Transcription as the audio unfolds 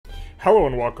Hello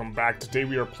and welcome back. Today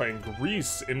we are playing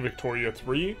Greece in Victoria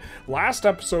 3. Last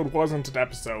episode wasn't an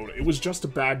episode, it was just a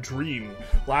bad dream.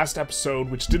 Last episode,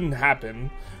 which didn't happen,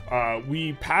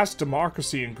 we passed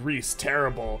democracy in Greece,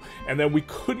 terrible, and then we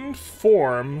could not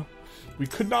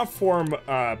form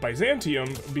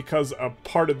Byzantium because a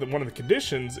part of one of the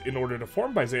conditions in order to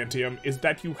form Byzantium is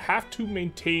that you have to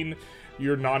maintain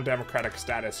your non-democratic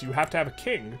status. You have to have a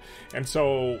king. And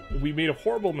so we made a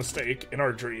horrible mistake in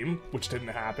our dream, which didn't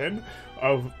happen,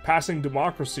 of passing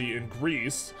democracy in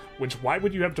Greece, which, why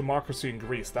would you have democracy in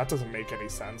Greece? That doesn't make any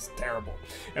sense. Terrible.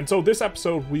 And so this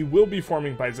episode, we will be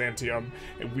forming Byzantium,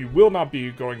 and we will not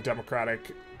be going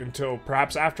democratic until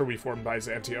perhaps after we form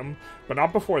Byzantium, but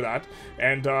not before that,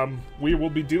 and we will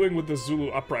be dealing with the Zulu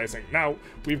uprising. Now,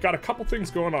 we've got a couple things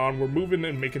going on. We're moving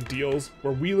and making deals,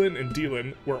 we're wheeling and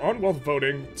dealing, we're on wealth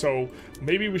voting, so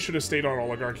maybe we should have stayed on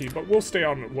oligarchy, but we'll stay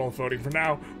on wealth voting for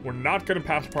now. We're not going to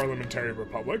pass parliamentary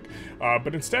republic,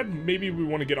 but instead, maybe we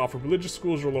want to get off of religious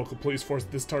schools or local police force,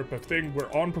 this type of thing.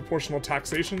 We're on proportional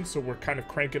taxation, so we're kind of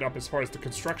cranking up as far as the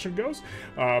construction goes,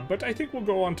 but I think we'll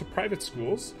go on to private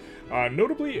schools.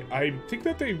 Notably, I think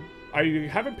that I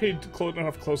haven't paid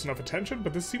close enough attention,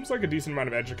 but this seems like a decent amount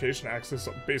of education access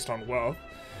based on wealth.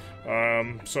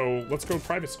 So let's go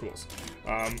private schools.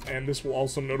 And this will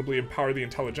also notably empower the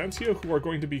Intelligentsia, who are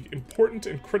going to be important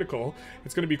and critical.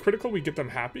 It's going to be critical we get them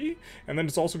happy, and then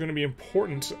it's also going to be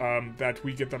important that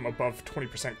we get them above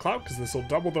 20% clout, because this will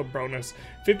double the bonus.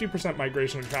 50%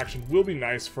 migration attraction will be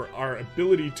nice for our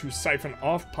ability to siphon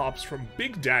off pops from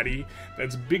Big Daddy,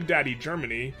 that's Big Daddy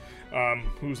Germany,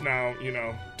 who's now, you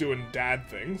know, doing dad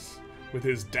things with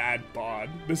his dad bod.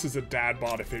 This is a dad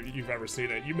bod if you've ever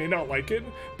seen it. You may not like it,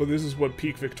 but this is what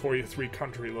peak Victoria 3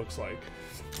 country looks like.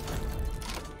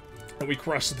 And we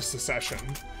crushed the secession.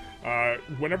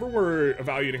 Whenever we're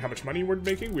evaluating how much money we're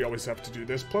making, we always have to do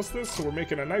this plus this, so we're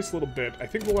making a nice little bit. I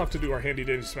think we'll have to do our handy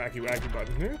dandy smacky waggy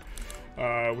button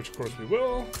here, which of course we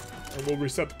will, and we'll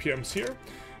reset the PMs here.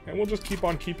 And we'll just keep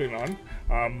on keeping on.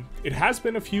 It has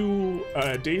been a few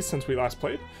days since we last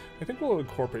played. I think we'll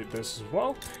incorporate this as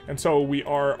well. And so we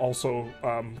are also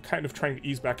kind of trying to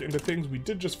ease back into things. We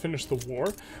did just finish the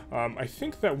war. I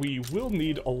think that we will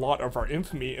need a lot of our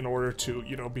infamy in order to,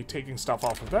 you know, be taking stuff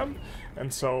off of them.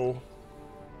 And so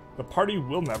the party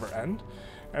will never end.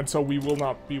 And so we will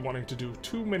not be wanting to do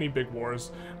too many big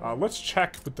wars. Let's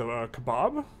check with the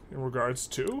Kebab in regards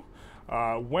to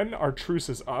when our truce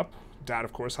is up. Dad,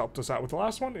 of course, helped us out with the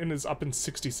last one and is up in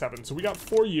 67. So we got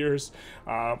 4 years.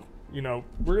 You know,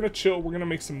 we're going to chill. We're going to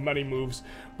make some money moves.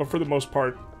 But for the most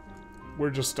part, we're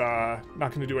just not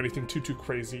going to do anything too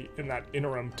crazy in that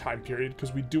interim time period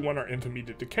because we do want our infamy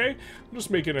to decay. I'm just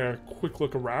making a quick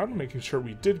look around, making sure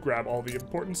we did grab all the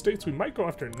important states. We might go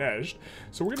after Nejd.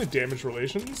 So we're going to damage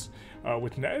relations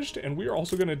with Nejd, and we are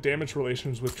also going to damage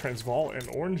relations with Transvaal and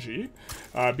Orangey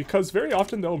because very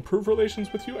often they'll improve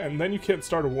relations with you and then you can't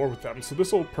start a war with them. So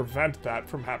this will prevent that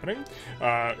from happening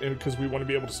because we want to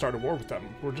be able to start a war with them.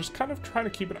 We're just kind of trying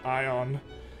to keep an eye on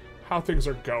how things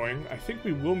are going. I think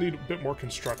we will need a bit more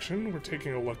construction. We're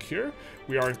taking a look here.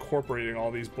 We are incorporating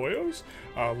all these boyos.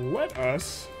 Let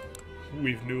us,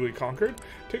 we've newly conquered,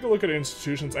 take a look at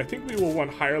institutions. I think we will want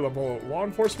higher level law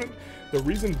enforcement. The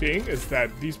reason being is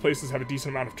that these places have a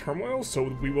decent amount of turmoil, so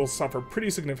we will suffer pretty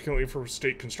significantly for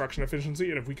state construction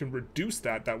efficiency, and if we can reduce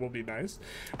that, that will be nice.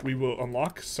 We will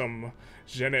unlock some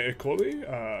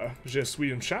Generalist, Je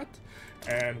suis un chat,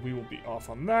 and we will be off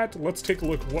on that. Let's take a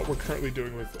look at what we're currently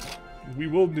doing with. We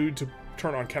will need to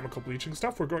turn on chemical bleaching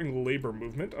stuff. We're going labor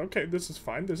movement. Okay, this is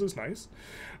fine. This is nice.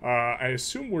 I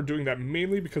assume we're doing that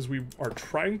mainly because we are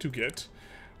trying to get...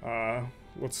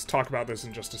 let's talk about this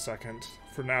in just a second.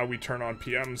 For now, we turn on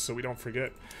PMs so we don't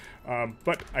forget.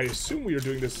 But I assume we are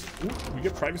doing this... Ooh, we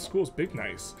get private schools. Big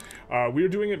nice. We are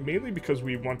doing it mainly because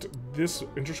we want this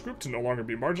interest group to no longer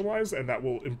be marginalized, and that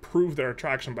will improve their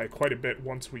attraction by quite a bit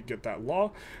once we get that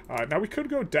law. Now, we could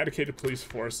go dedicated police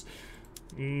force,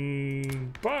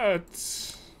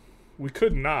 but we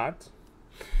could not.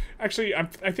 Actually,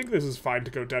 I think this is fine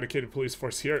to go dedicated police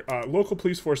force here. Local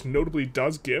police force notably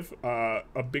does give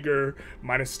a bigger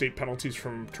minus state penalties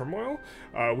from turmoil,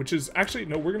 which is actually,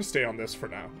 no, we're going to stay on this for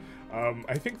now.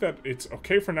 I think that it's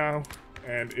okay for now,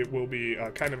 and it will be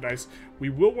kind of nice. We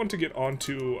will want to get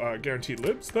onto guaranteed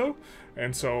libs, though,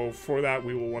 and so for that,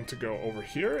 we will want to go over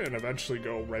here and eventually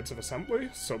go rights of assembly.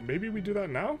 So maybe we do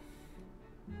that now.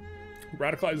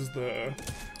 Radicalizes the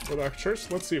Orthodox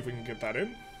Church. Let's see if we can get that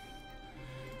in.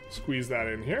 Squeeze that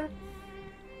in here.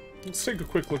 Let's take a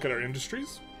quick look at our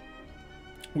industries.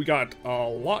 We got a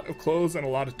lot of clothes and a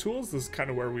lot of tools. This is kind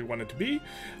of where we wanted to be.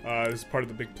 This is part of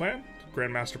the big plan.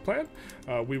 Grand Master Plan.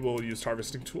 We will use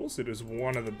harvesting tools. It is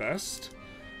one of the best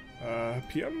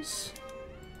PMs.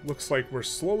 Looks like we're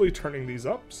slowly turning these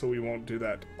up, so we won't do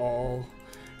that all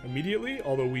immediately,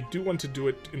 although we do want to do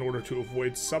it in order to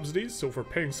avoid subsidies. So if we're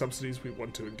paying subsidies, we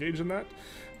want to engage in that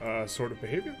sort of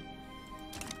behavior.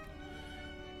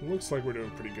 Looks like we're doing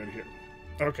pretty good here.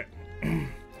 Okay.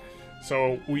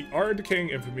 So we are decaying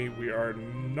infamy. We are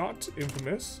not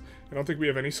infamous. I don't think we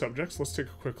have any subjects. Let's take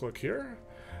a quick look here.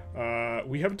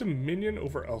 We have dominion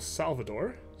over El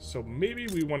Salvador, so maybe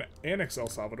we want to annex El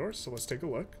Salvador. So let's take a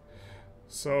look.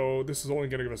 So this is only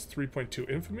going to give us 3.2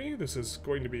 infamy. This is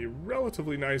going to be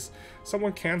relatively nice.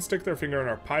 Someone can stick their finger in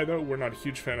our pie, though. We're not a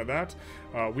huge fan of that.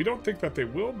 We don't think that they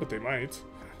will, but they might.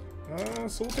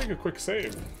 So we'll take a quick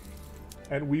save.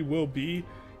 And we will be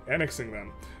annexing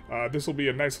them. This will be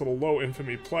a nice little low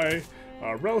infamy play.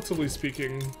 Relatively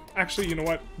speaking... Actually, you know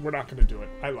what? We're not going to do it.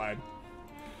 I lied.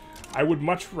 I would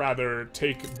much rather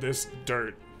take this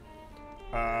dirt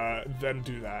than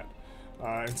do that.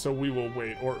 And so we will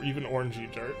wait, or even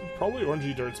orangey dirt. Probably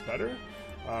orangey dirt's better.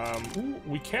 Ooh,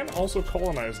 we can also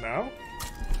colonize now.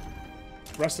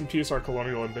 Rest in peace, our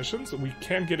colonial ambitions. We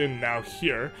can get in now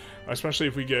here, especially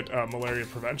if we get malaria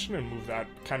prevention and move that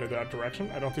kind of that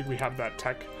direction. I don't think we have that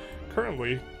tech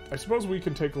currently. I suppose we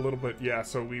can take a little bit, yeah,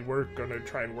 so we were going to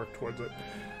try and work towards it.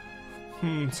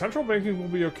 Central banking will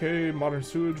be okay. Modern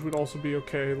sewage would also be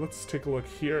okay. Let's take a look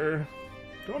here.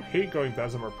 Don't hate going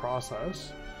Bessemer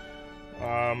process.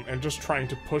 And just trying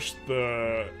to push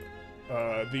the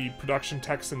production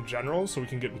techs in general so we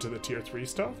can get into the tier 3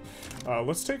 stuff.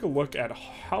 Let's take a look at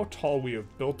how tall we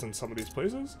have built in some of these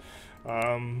places.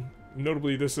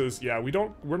 Notably, this is, yeah,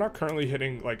 we're not currently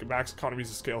hitting like max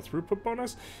economies of scale throughput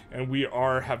bonus, and we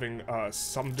are having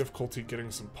some difficulty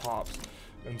getting some pops.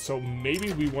 And so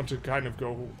maybe we want to kind of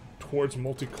go towards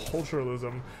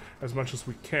multiculturalism as much as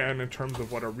we can in terms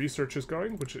of what our research is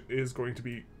going, which is going to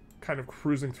be kind of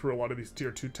cruising through a lot of these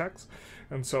tier 2 techs.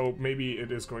 And so maybe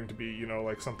it is going to be, you know,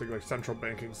 like something like central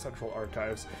banking, central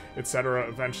archives, etc.,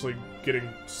 eventually getting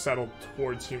settled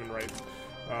towards human rights.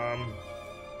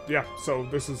 Yeah, so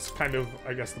this is kind of,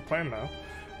 I guess, the plan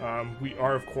now. We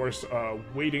are, of course,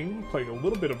 playing a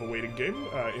little bit of a waiting game,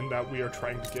 in that we are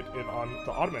trying to get in on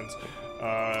the Ottomans.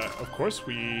 Of course,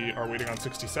 we are waiting on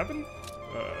 67,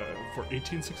 for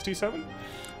 1867.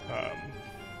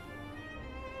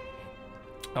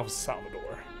 El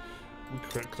Salvador. We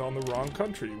clicked on the wrong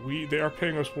country. They are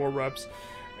paying us war reps,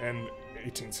 and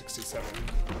 1867.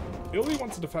 Italy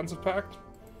wants a defensive pact.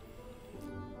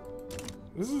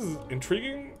 This is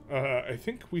intriguing. I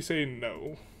think we say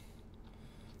no,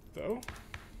 though.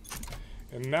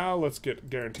 And now let's get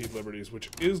guaranteed liberties, which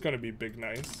is going to be big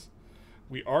nice.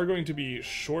 We are going to be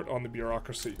short on the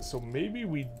bureaucracy, so maybe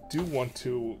we do want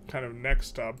to kind of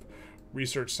next up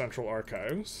research central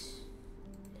archives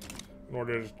in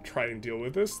order to try and deal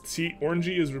with this. See,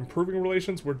 orangey is improving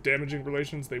relations, we're damaging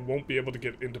relations. They won't be able to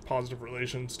get into positive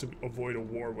relations to avoid a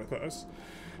war with us.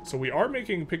 So we are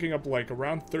picking up like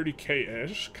around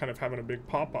 30k-ish, kind of having a big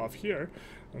pop-off here.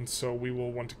 And so we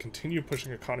will want to continue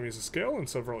pushing economies of scale in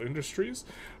several industries.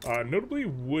 Notably,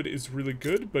 wood is really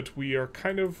good, but we are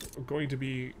kind of going to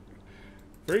be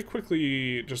very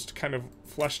quickly just kind of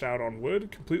fleshed out on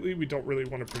wood completely. We don't really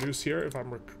want to produce here. If I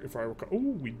recall, oh,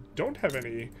 we don't have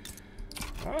any.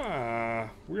 We're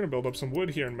gonna build up some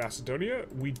wood here in Macedonia.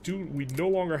 We no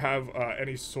longer have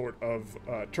any sort of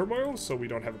turmoil, so we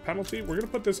don't have a penalty. We're gonna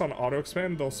put this on auto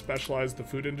expand. They'll specialize the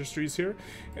food industries here,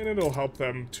 and it'll help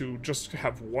them to just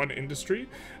have one industry,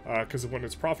 because when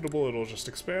it's profitable, it'll just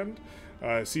expand.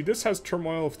 See, this has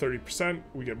turmoil of 30%.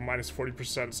 We get minus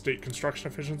 40% state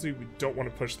construction efficiency. We don't want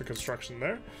to push the construction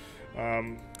there,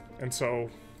 and so.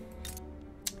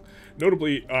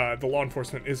 Notably, the law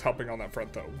enforcement is helping on that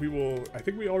front, though. I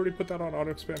think we already put that on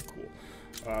auto-expand.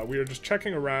 Cool. We are just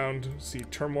checking around, see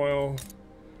turmoil,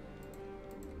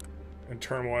 and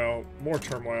turmoil, more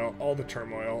turmoil, all the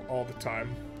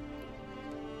time.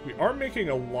 We are making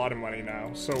a lot of money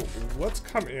now, so let's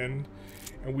come in,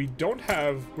 and we're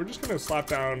just going to slap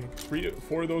down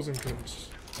 4 of those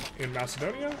in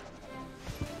Macedonia.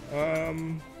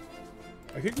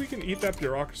 I think we can eat that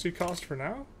bureaucracy cost for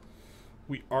now.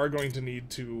 We are going to need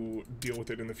to deal with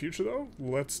it in the future, though.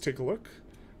 Let's take a look.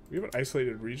 We have an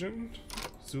isolated region.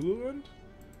 Zululand?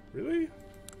 Really?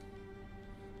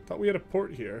 Thought we had a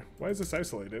port here. Why is this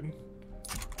isolated?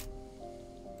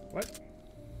 What?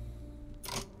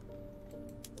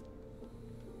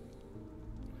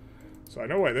 So I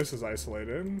know why this is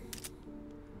isolated.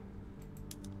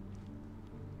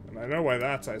 And I know why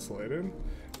that's isolated.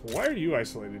 Why are you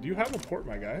isolated? Do you have a port,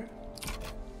 my guy?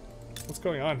 What's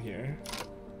going on here? Why are you isolated? You have a port, my guy. What's going on here?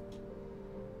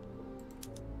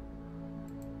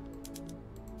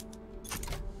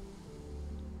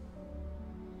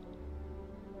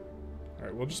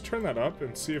 Alright, we'll just turn that up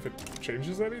and see if it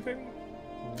changes anything.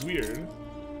 Weird.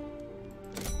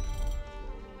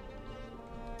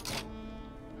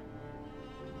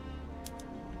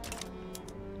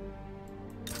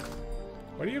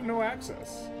 Why do you have no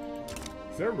access?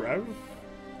 Is there a rev?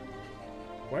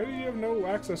 Why do you have no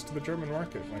access to the German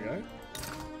market, my guy?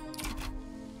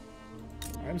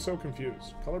 I'm so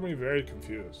confused. Color me very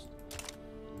confused.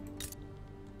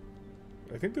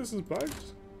 I think this is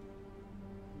bugged.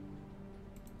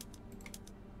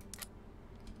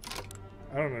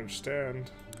 I don't understand.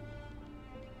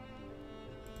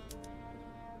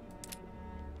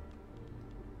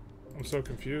 I'm so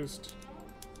confused.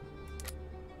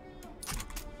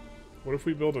 What if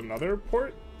we build another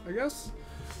port, I guess?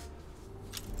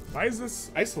 Why is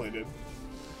this isolated?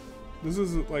 This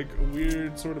is like a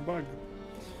weird sort of bug.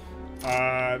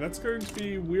 That's going to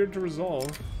be weird to resolve.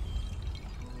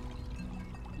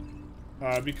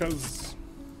 Because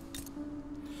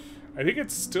I think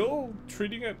it's still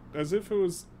treating it as if it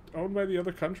was owned by the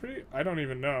other country. I don't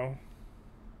even know.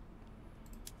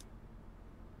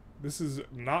 This is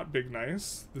not big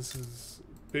nice. This is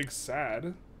big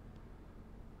sad.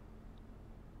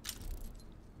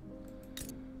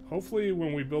 Hopefully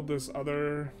when we build this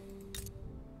other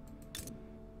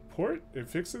port, it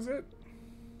fixes it.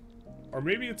 Or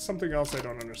maybe it's something else I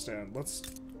don't understand. Let's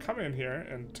come in here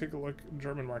and take a look at the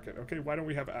German market. Okay, why don't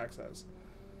we have access?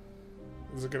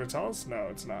 Is it going to tell us? No,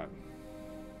 it's not.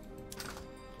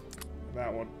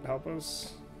 That won't help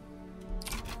us.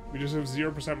 We just have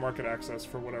 0% market access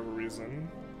for whatever reason.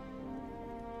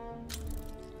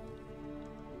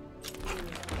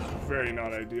 Very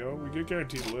not ideal. We get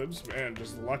guaranteed libs. Man,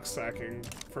 just luck sacking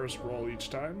first roll each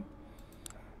time.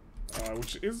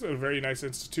 Which is a very nice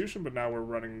institution, but now we're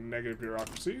running negative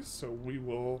bureaucracy, so we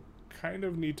will kind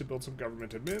of need to build some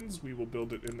government admins. We will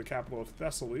build it in the capital of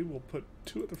Thessaly. We'll put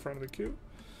 2 at the front of the queue.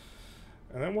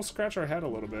 And then we'll scratch our head a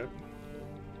little bit.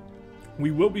 We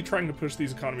will be trying to push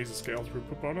these economies of scale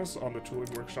throughput bonus on the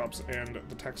tooling workshops and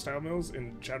the textile mills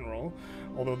in general,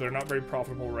 although they're not very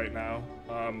profitable right now.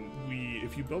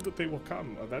 If you build it, they will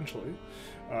come eventually.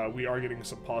 We are getting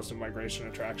some positive migration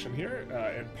attraction here,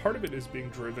 and part of it is being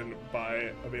driven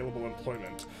by available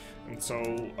employment. And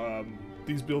so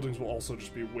these buildings will also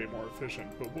just be way more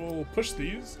efficient. But we'll push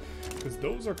these, because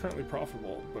those are currently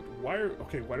profitable. But why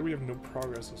do we have no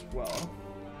progress as well?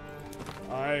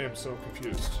 I am so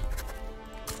confused.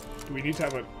 Do we need to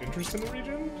have an interest in the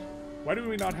region? Why do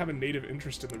we not have a native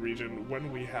interest in the region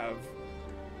when we have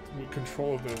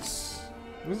control of this?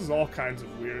 This is all kinds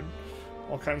of weird.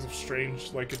 All kinds of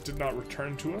strange, like it did not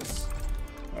return to us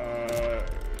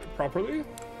properly.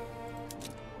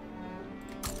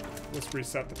 Let's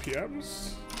reset the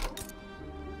PMs.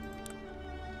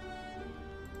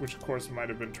 Which of course might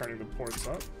have been turning the ports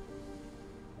up.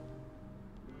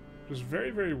 Just very,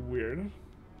 very weird.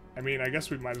 I mean, I guess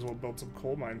we might as well build some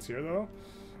coal mines here, though.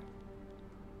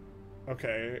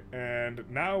 Okay, and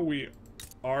now we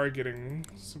are getting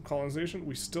some colonization.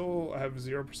 We still have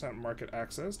 0% market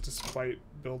access, despite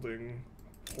building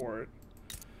a port.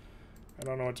 I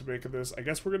don't know what to make of this. I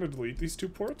guess we're going to delete these 2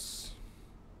 ports.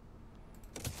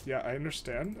 Yeah, I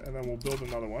understand. And then we'll build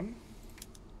another one.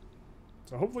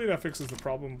 So hopefully that fixes the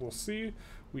problem. We'll see.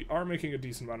 We are making a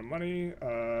decent amount of money.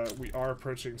 We are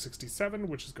approaching 67,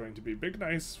 which is going to be big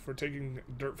nice for taking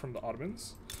dirt from the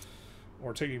Ottomans.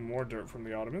 Or taking more dirt from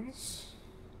the Ottomans.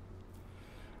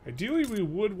 Ideally, we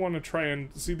would want to try and...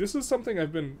 See, this is something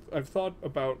I've thought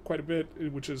about quite a bit,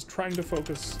 which is trying to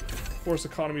force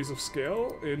economies of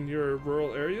scale in your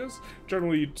rural areas.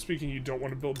 Generally speaking, you don't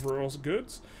want to build rural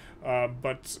goods.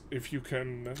 But if you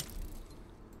can...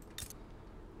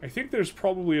 I think there's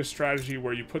probably a strategy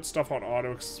where you put stuff on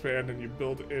auto expand and you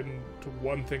build into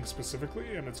one thing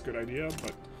specifically, and it's a good idea,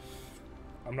 but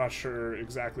I'm not sure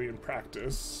exactly in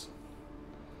practice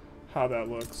how that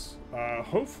looks.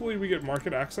 Hopefully we get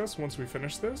market access once we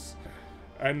finish this,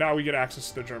 and now we get access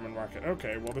to the German market.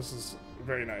 Okay, well this is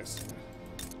very nice.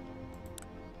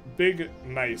 Big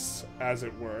nice, as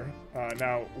it were.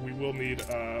 Now we will need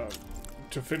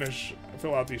to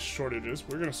fill out these shortages.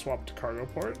 We're going to swap to cargo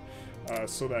port.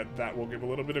 So that will give a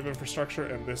little bit of infrastructure,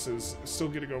 and this is still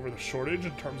getting over the shortage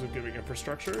in terms of giving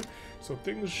infrastructure, so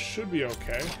things should be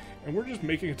okay, and we're just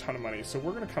making a ton of money. So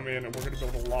we're going to come in and we're going to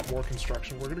build a lot more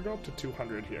construction. We're going to go up to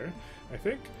 200 here, I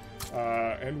think,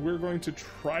 and we're going to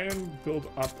try and build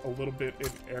up a little bit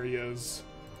in areas.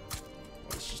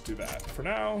 Let's just do that for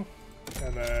now,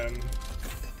 and then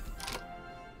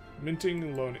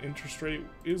minting loan interest rate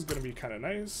is going to be kind of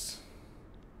nice.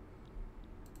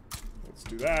 Let's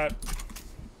do that.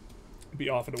 Be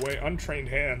off and away. Untrained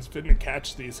hands. Didn't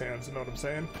catch these hands, you know what I'm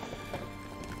saying?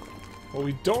 Well,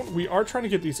 we are trying to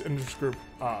get these interest group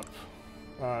up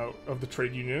of the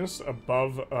trade unionists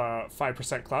above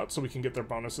 5% clout so we can get their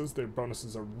bonuses. Their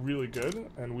bonuses are really good,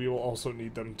 and we will also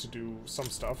need them to do some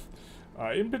stuff.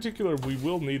 In particular, we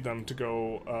will need them to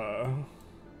go,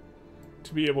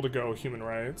 to be able to go human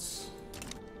rights,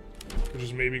 which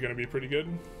is maybe going to be pretty good.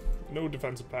 No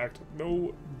defensive pact,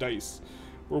 no dice.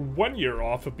 We're 1 year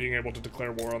off of being able to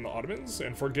declare war on the Ottomans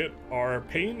and forget our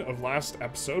pain of last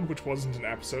episode, which wasn't an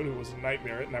episode, it was a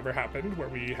nightmare. It never happened, where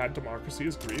we had democracy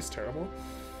as Greece. Terrible.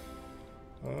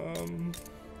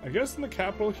 I guess in the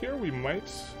capital here, we might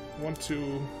want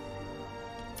to...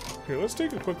 Here, let's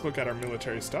take a quick look at our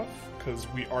military stuff, because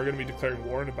we are going to be declaring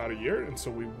war in about a year, and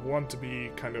so we want to be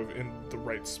kind of in the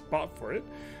right spot for it.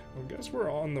 I guess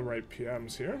we're on the right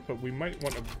PMs here, but we might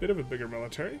want a bit of a bigger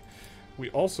military. We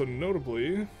also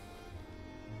notably,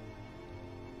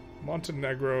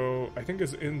 Montenegro, I think,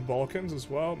 is in Balkans as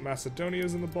well. Macedonia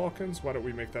is in the Balkans. Why don't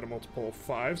we make that a multiple of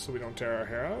 5 so we don't tear our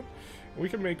hair out? And we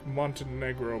can make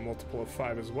Montenegro a multiple of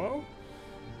 5 as well.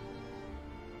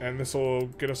 And this will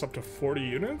get us up to 40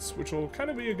 units, which will kind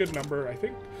of be a good number, I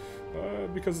think,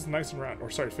 because it's nice and round. Or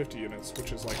sorry, 50 units,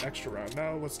 which is like extra round.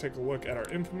 Now let's take a look at our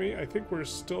infamy. I think we're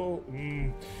still...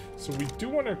 so we do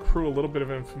want to accrue a little bit of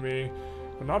infamy.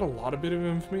 But not a lot of bit of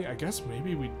infamy. I guess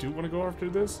maybe we do want to go after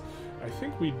this. I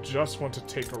think we just want to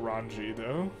take Orangi,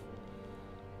 though.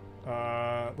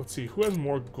 Let's see, who has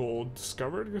more gold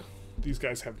discovered? These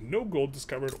guys have no gold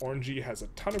discovered. Orangi has a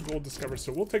ton of gold discovered,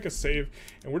 so we'll take a save,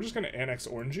 and we're just going to annex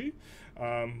Orangi.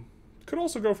 Could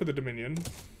also go for the Dominion.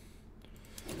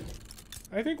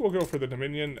 I think we'll go for the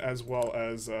Dominion as well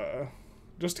as...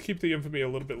 just to keep the infamy a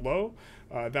little bit low.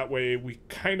 That way we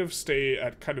kind of stay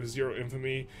at kind of 0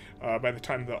 infamy by the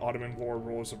time the Ottoman War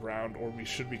rolls around, or we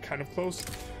should be kind of close.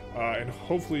 And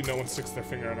hopefully no one sticks their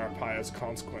finger in our pie as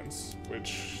consequence,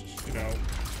 which, you know,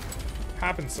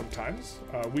 happens sometimes.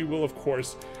 We will, of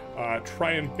course,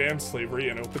 try and ban slavery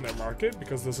and open their market,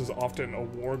 because this is often a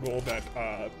war goal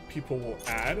that people will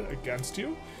add against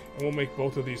you, and we'll make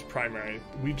both of these primary.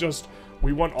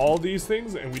 We want all these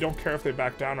things, and we don't care if they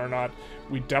back down or not.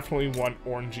 We definitely want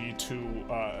Orangi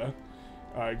to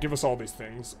give us all these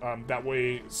things. That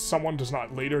way someone does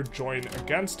not later join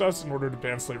against us in order to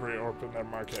ban slavery or open their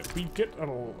market. We get a...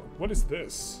 What is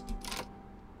this?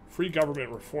 Free government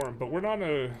reform, but we're not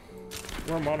a...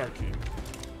 We're a monarchy.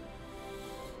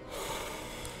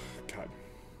 God.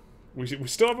 We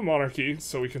still have a monarchy,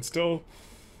 so we can still...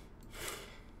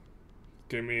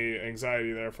 Give me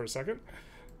anxiety there for a second.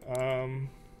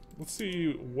 Let's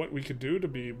see what we could do to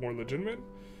be more legitimate.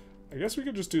 I guess we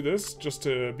could just do this just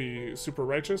to be super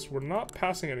righteous. We're not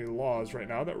passing any laws right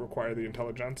now that require the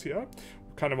Intelligentsia.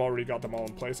 We've kind of already got them all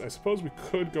in place. I suppose we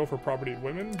could go for property and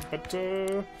women, but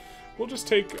we'll just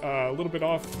take a little bit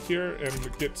off here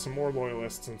and get some more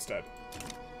loyalists instead.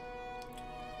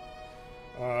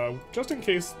 Just in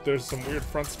case there's some weird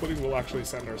front splitting, we'll actually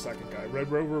send our second guy.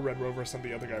 Red Rover, send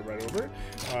the other guy right over.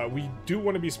 We do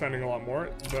want to be spending a lot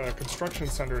more. The construction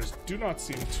centers do not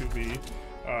seem to be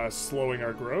slowing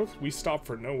our growth. We stop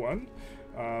for no one.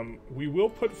 We will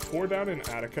put 4 down in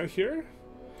Attica here.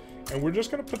 And we're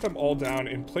just going to put them all down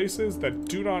in places that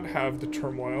do not have the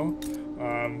turmoil,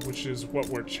 which is what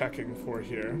we're checking for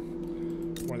here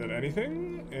more than anything.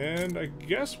 And I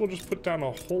guess we'll just put down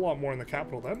a whole lot more in the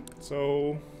capital then.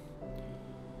 So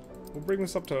we'll bring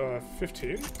this up to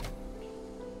 15.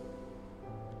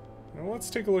 Now let's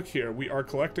take a look here. We are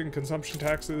collecting consumption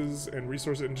taxes and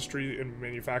resource industry and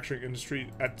manufacturing industry.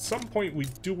 At some point, we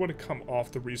do want to come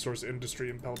off the resource industry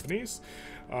in Peloponnese.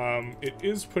 It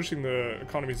is pushing the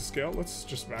economies of scale. Let's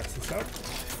just max this out.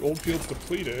 Goldfields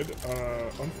depleted.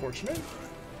 Unfortunate.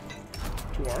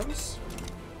 2 arms.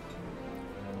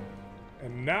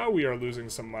 And now we are losing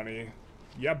some money.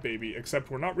 Yeah, baby.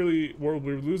 Except we're not really... We're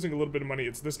losing a little bit of money.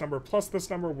 It's this number plus this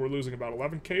number. We're losing about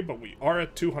 11k, but we are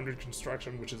at 200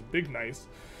 construction, which is big nice.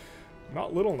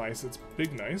 Not little nice, it's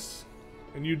big nice.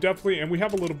 And you definitely... And we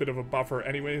have a little bit of a buffer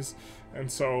anyways, and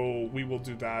so we will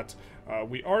do that.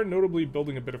 We are notably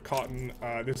building a bit of cotton.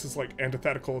 This is like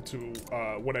antithetical to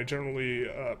what I generally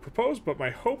propose, but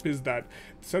my hope is that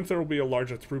since there will be a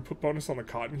larger throughput bonus on the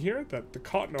cotton here, that the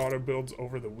cotton auto builds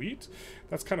over the wheat.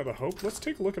 That's kind of the hope. Let's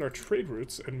take a look at our trade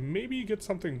routes and maybe get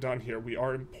something done here. We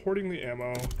are importing the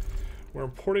ammo. We're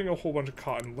importing a whole bunch of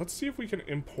cotton. Let's see if we can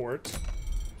import...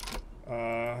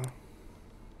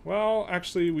 well,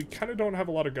 actually, we kind of don't have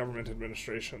a lot of government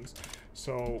administrations,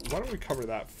 so why don't we cover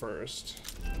that first?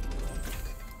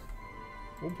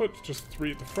 We'll put just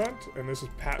 3 at the front, and this is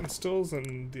patent stills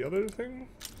and the other thing,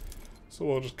 so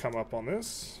we'll just come up on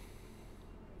this.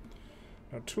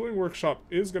 Now, Tooling Workshop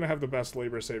is going to have the best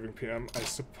labor-saving PM. I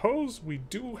suppose we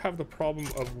do have the problem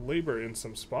of labor in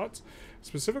some spots.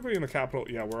 Specifically in the capital.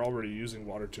 Yeah, we're already using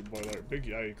water tube boiler. Big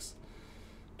yikes.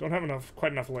 Don't have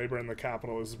quite enough labor in the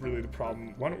capital is really the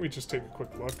problem. Why don't we just take a quick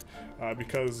look?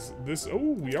 Because this... Oh,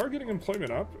 we are getting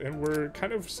employment up, and we're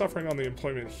kind of suffering on the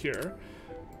employment here.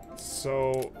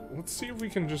 So, let's see if we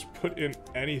can just put in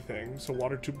anything. So,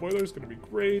 water tube boiler is going to be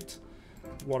great.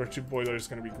 Water tube boiler is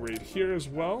going to be great here as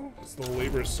well, because the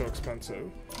labor is so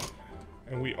expensive.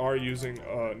 And we are using,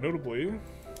 notably,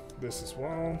 this as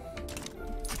well.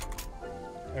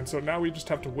 And so now we just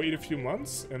have to wait a few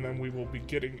months, and then we will be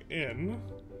getting in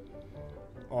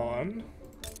on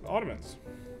the Ottomans.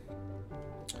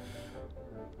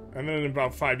 And then in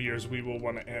about 5 years, we will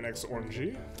want to annex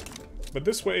Orangey. But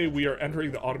this way, we are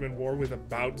entering the Ottoman War with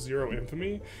about 0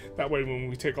 infamy. That way, when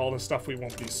we take all this stuff, we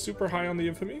won't be super high on the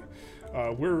infamy.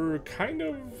 We're kind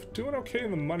of doing okay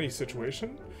in the money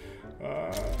situation.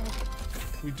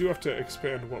 We do have to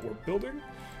expand what we're building.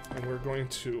 And we're going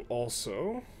to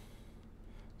also...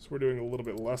 So we're doing a little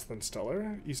bit less than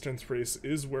stellar. Eastern Thrace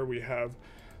is where we have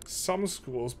some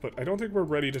schools, but I don't think we're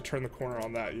ready to turn the corner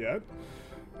on that yet.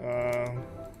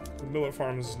 The millet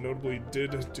farms notably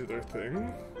did do their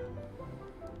thing.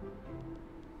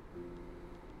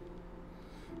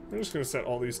 We're just going to set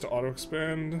all these to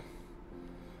auto-expand,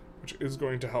 which is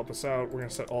going to help us out. We're going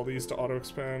to set all these to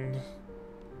auto-expand.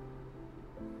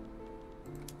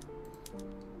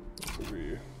 This will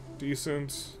be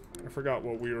decent. I forgot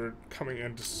what we were coming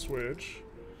in to switch.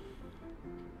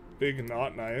 Big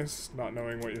not nice, not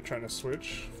knowing what you're trying to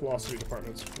switch. Philosophy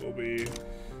departments will be...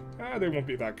 they won't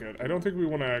be that good. I don't think we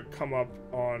want to come up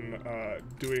on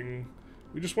doing...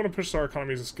 We just want to push our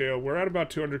economies of scale. We're at about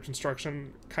 200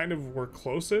 construction. Kind of we're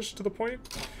close-ish to the point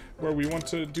where we want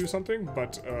to do something,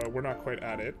 but we're not quite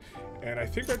at it. And I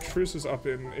think our truce is up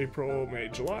in April, May,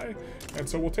 July. And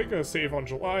so we'll take a save on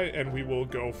July, and we will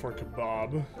go for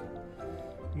Kebab.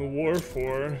 The war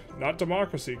for, not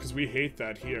democracy, because we hate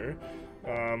that here,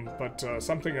 but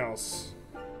something else.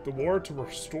 The war to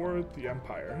restore the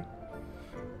empire.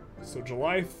 So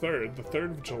July 3rd, the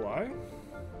 3rd of July,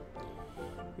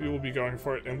 we will be going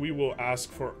for it, and we will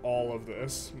ask for all of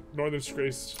this. Northern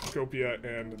Thrace, Skopje,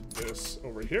 and this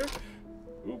over here.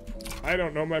 Oop, I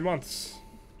don't know my months.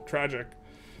 Tragic.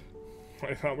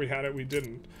 I thought we had it, we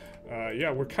didn't.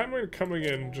 Yeah, we're kind of coming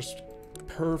in just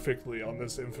perfectly on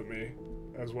this infamy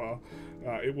as well.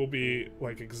 It will be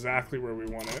like exactly where we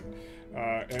want it.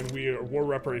 And war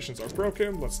reparations are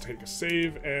broken. Let's take a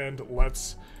save and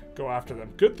let's go after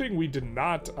them. Good thing we did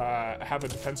not have a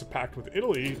defensive pact with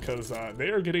Italy, because they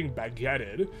are getting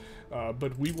baguetted.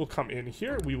 But we will come in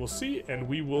here, we will see, and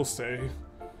we will say,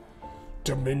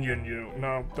 Dominion you.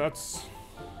 No, that's...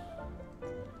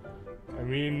 I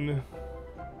mean...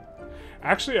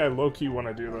 Actually, I low-key want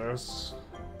to do this.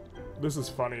 This is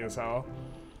funny as hell.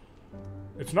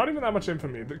 It's not even that much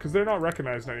infamy, because they're not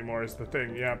recognized anymore is the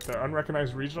thing. Yeah, they're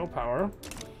unrecognized regional power.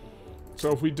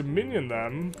 So if we dominion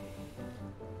them...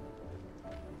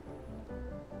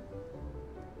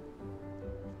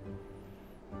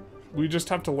 We just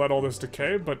have to let all this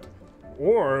decay, but...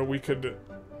 Or we could...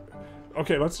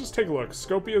 Okay, let's just take a look.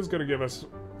 Skopje is going to give us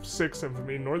 6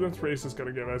 infamy. Northern Thrace is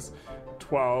going to give us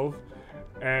 12.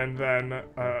 And then,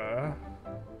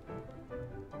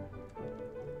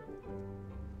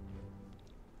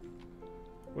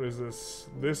 what is this?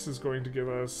 This is going to give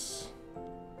us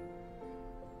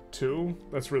 2.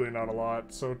 That's really not a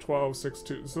lot. So 12, 6,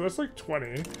 2. So that's like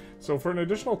 20. So for an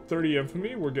additional 30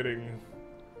 infamy, we're getting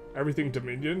everything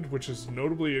dominioned, which is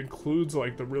notably includes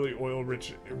like the really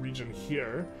oil-rich region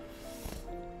here.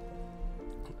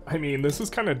 I mean, this is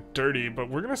kind of dirty, but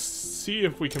we're gonna see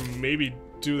if we can maybe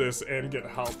do this and get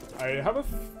help. I have a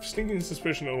stinking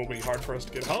suspicion it will be hard for us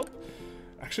to get help.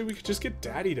 Actually, we could just get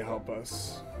Daddy to help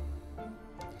us.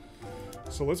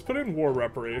 So let's put in war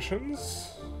reparations.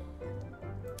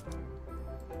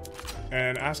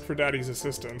 And ask for Daddy's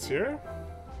assistance here.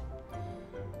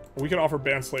 We can offer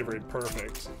banned slavery.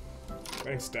 Perfect.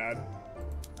 Thanks, Dad.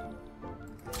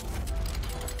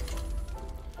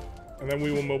 And then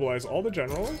we will mobilize all the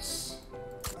generals.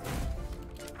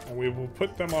 And we will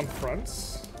put them on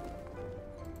fronts.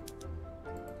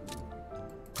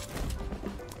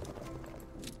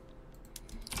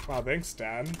 Wow, thanks,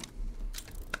 Dad.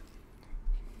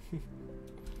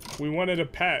 We wanted a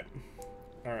pet.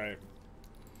 Alright.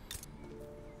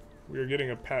 We are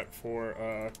getting a pet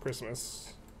for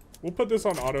Christmas. We'll put this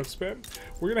on auto-expand.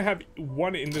 We're going to have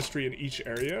one industry in each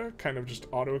area, kind of just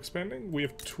auto-expanding. We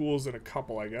have tools in a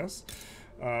couple, I guess.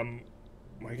 I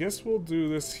guess we'll do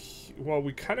this... Well,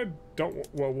 we kind of don't...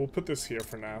 Well, we'll put this here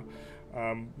for now.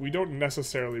 We don't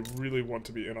necessarily really want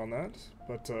to be in on that,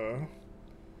 but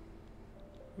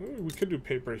we could do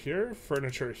paper here,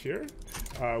 furniture here.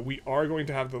 We are going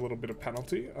to have the little bit of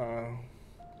penalty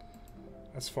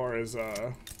as far as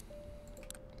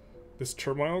this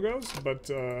turmoil goes, but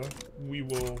we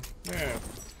will...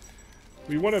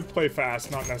 we want to play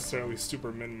fast, not necessarily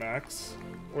super min-max.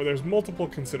 Or there's multiple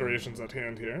considerations at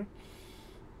hand here.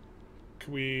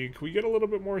 Can we get a little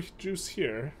bit more juice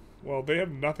here? Well, they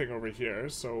have nothing over here,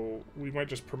 so we might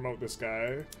just promote this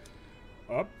guy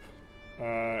up.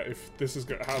 If this is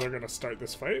how they're going to start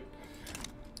this fight,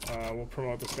 we'll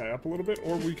promote this guy up a little bit,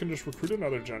 or we can just recruit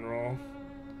another general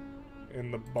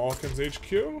in the Balkans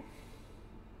HQ.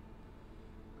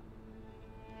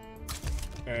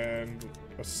 And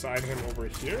assign him over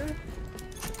here.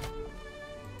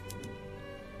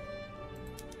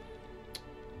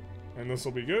 And this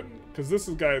will be good, because this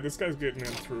guy's getting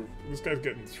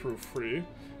through free.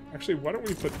 Actually, why don't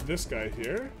we put this guy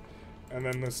here, and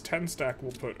then this 10 stack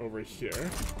we'll put over here.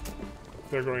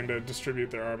 They're going to distribute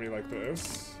their army like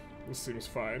this. This seems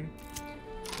fine.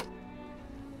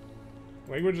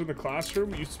 Language in the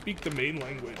classroom, you speak the main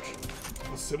language.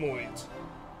 Assimilate.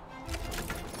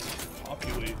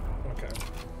 Populate. Okay.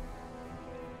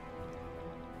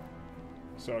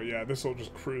 So yeah, this will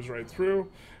just cruise right through.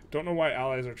 Don't know why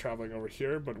allies are traveling over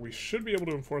here, but we should be able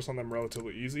to enforce on them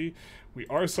relatively easy. We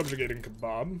are subjugating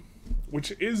Kebab,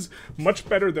 which is much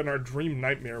better than our dream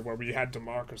nightmare where we had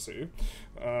democracy.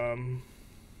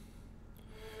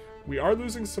 We are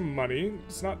losing some money.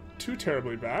 It's not too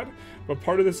terribly bad, but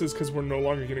part of this is because we're no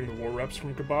longer getting the war reps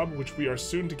from Kebab, which we are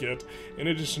soon to get, in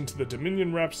addition to the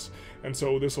Dominion reps, and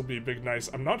so this will be big nice.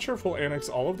 I'm not sure if we'll annex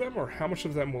all of them, or how much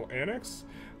of them we'll annex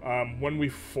when we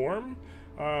form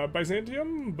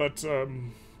Byzantium, but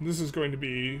this is going to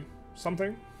be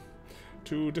something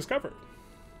to discover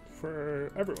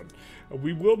for everyone.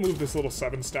 We will move this little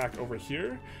 7 stack over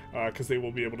here, because they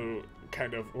will be able to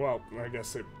kind of, well, I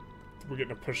guess we're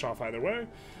getting a push off either way.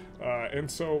 And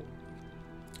so,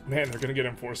 man, they're going to get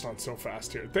enforced on so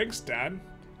fast here. Thanks, Dad.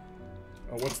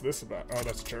 Oh, what's this about? Oh,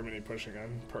 that's Germany pushing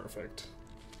in. Perfect.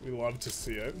 We love to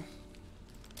see it.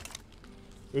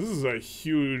 This is a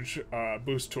huge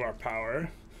boost to our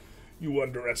power. You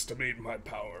underestimate my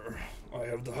power. I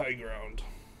have the high ground.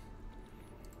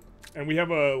 And we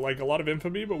have a lot of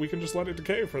infamy, but we can just let it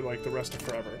decay for like the rest of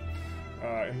forever.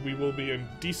 And we will be in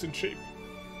decent shape.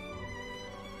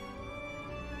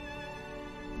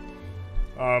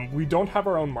 We don't have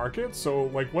our own market, so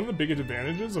like one of the big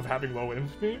advantages of having low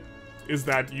infamy is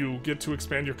that you get to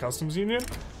expand your customs union.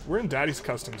 We're in Daddy's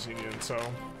customs union, so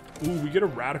ooh, we get a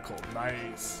radical,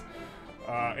 nice.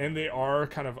 And they are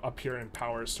kind of up here in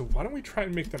power, so why don't we try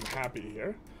and make them happy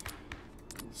here?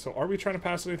 So are we trying to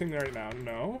pass anything right now?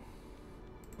 No.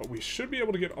 But we should be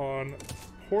able to get on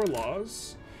poor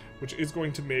laws, which is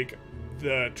going to make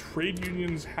the trade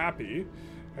unions happy.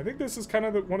 I think this is kind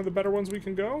of one of the better ones we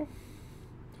can go,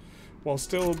 while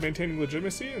still maintaining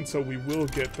legitimacy, and so we will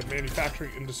get the manufacturing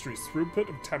industry's throughput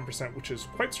of 10%, which is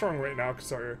quite strong right now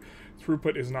because our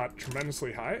throughput is not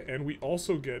tremendously high, and we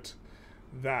also get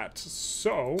that.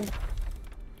 So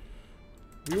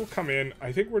we will come in.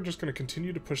 I think we're just going to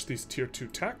continue to push these tier 2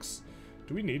 techs.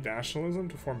 Do we need nationalism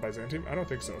to form Byzantium? I don't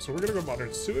think so. So we're going to go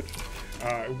modern sewage.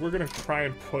 We're going to try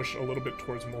and push a little bit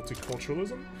towards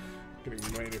multiculturalism,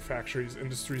 getting manufacturing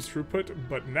industries throughput,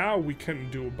 but now we can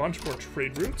do a bunch more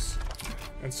trade routes,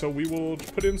 and so we will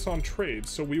put in on trade.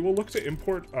 So we will look to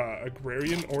import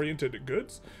agrarian-oriented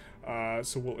goods.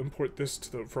 So we'll import this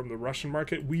from the Russian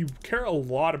market. We care a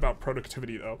lot about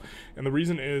productivity though, and the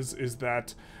reason is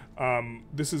that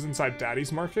this is inside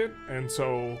Daddy's market, and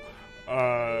so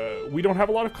we don't have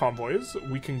a lot of convoys.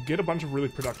 We can get a bunch of really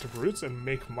productive routes and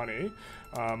make money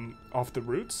off the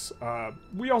routes.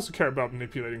 We also care about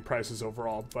manipulating prices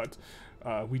overall, but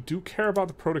we do care about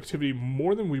the productivity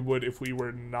more than we would if we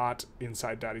were not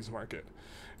inside Daddy's market.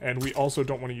 And we also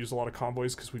don't want to use a lot of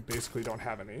convoys because we basically don't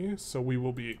have any. So we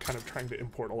will be kind of trying to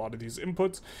import a lot of these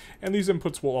inputs. And these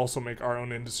inputs will also make our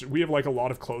own industry. We have like a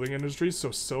lot of clothing industries, so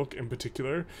silk in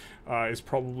particular is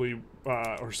probably,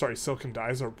 silk and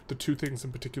dyes are the two things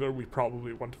in particular we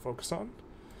probably want to focus on.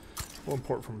 We'll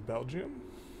import from Belgium.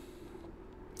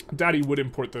 Daddy would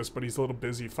import this, but he's a little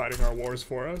busy fighting our wars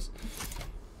for us.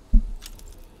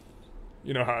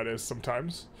 You know how it is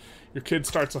sometimes. Your kid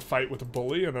starts a fight with a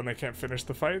bully and then they can't finish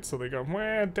the fight, so they go,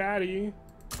 "Well, Daddy."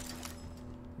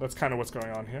 That's kind of what's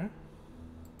going on here.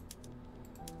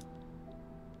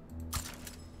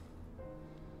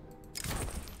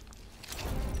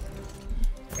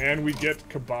 And we get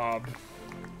Kebab.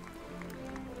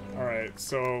 Alright,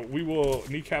 so we will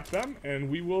kneecap them, and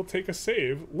we will take a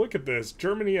save. Look at this.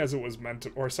 Germany as it was meant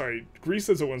to... Or, sorry, Greece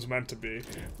as it was meant to be.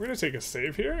 We're going to take a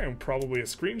save here, and probably a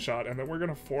screenshot, and then we're going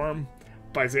to form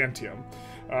Byzantium.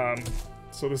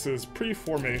 So this is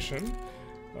pre-formation.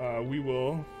 We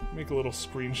will make a little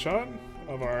screenshot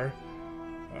of our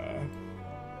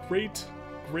great,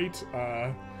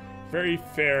 very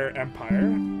fair empire,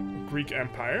 Greek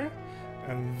Empire.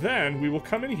 And then we will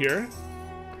come in here...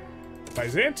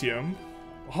 Byzantium.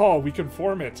 Oh, we can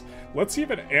form it. Let's see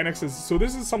if it annexes. So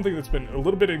this is something that's been a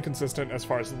little bit inconsistent as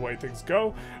far as the way things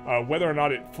go, whether or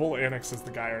not it full annexes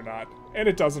the guy or not. And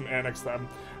it doesn't annex them.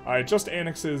 It just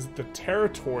annexes the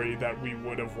territory that we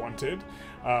would have wanted.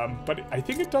 But I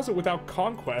think it does it without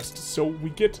conquest, so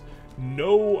we get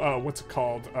no, what's it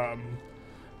called,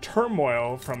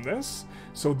 turmoil from this.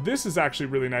 So this is actually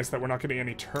really nice that we're not getting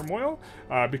any turmoil,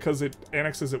 because it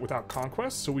annexes it without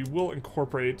conquest. So we will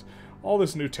incorporate all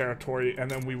this new territory, and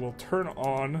then we will turn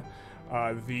on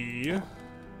in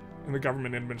the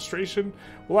government administration.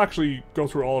 We'll actually go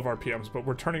through all of our PMs, but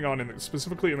we're turning on,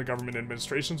 specifically in the government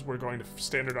administrations, we're going to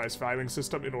standardize filing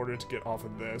system in order to get off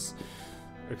of this.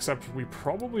 Except we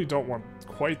probably don't want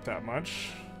quite that much.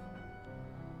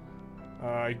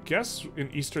 I guess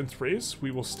in Eastern Thrace we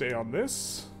will stay on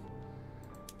this,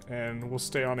 and we'll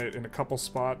stay on it in a couple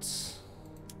spots.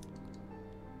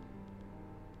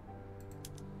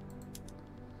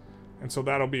 And so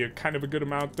that'll be a kind of a good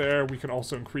amount there. We can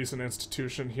also increase an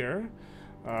institution here.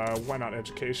 Why not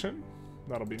education?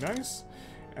 That'll be nice.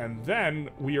 And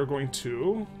then we are going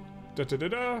to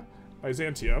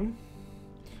Byzantium.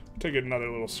 Take another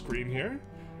little screen here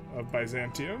of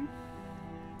Byzantium.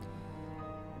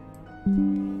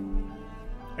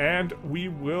 And we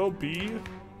will be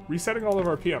resetting all of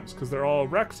our PMs because they're all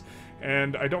wrecked,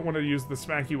 and I don't want to use the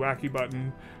smacky wacky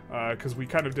button because we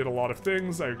kind of did a lot of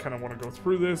things. I kind of want to go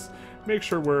through this, make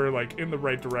sure we're like in the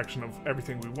right direction of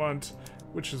everything we want,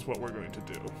 which is what we're going to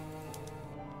do.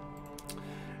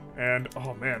 And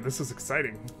oh man, this is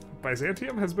exciting.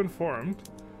 Byzantium has been formed.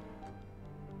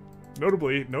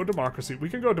 Notably, no democracy. We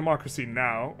can go democracy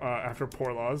now after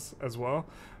poor laws as well,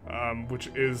 which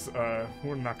is,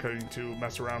 we're not going to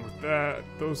mess around with that.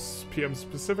 Those PMs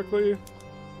specifically.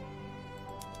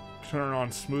 Turn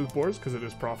on smooth bores because it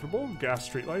is profitable. Gas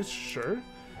streetlights, sure.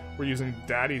 We're using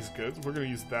daddy's goods. We're going to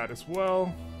use that as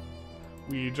well.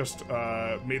 We just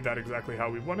made that exactly how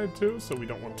we wanted to, so we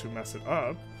don't want to mess it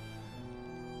up.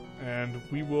 And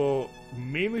we will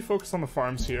mainly focus on the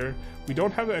farms here. We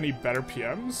don't have any better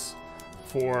PMs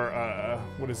for,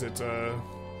 what is it,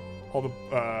 all the,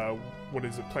 what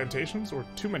is it, plantations, or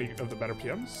too many of the better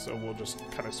PMs, so we'll just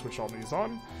kind of switch all these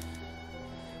on.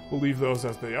 We'll leave those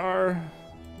as they are.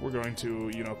 We're going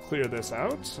to, you know, clear this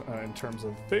out in terms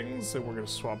of things, and we're going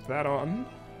to swap that on,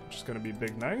 which is going to be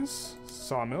big nice.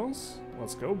 Sawmills,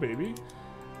 let's go, baby.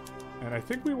 And I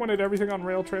think we wanted everything on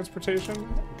rail transportation.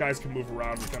 Guys can move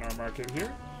around within our market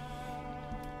here.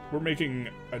 We're making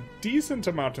a decent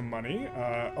amount of money.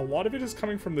 A lot of it is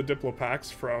coming from the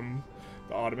Diplopacts from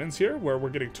the Ottomans here, where we're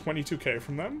getting 22k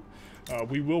from them.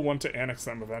 We will want to annex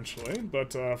them eventually,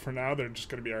 but for now they're just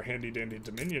going to be our handy-dandy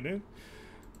dominion.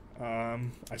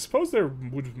 I suppose there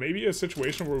would maybe a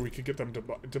situation where we could get them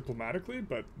diplomatically,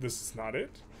 but this is not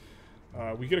it.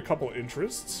 We get a couple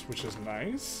interests, which is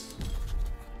nice.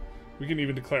 We can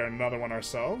even declare another one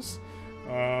ourselves.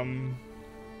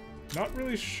 Not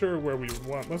really sure where we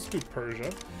want. Let's do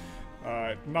Persia.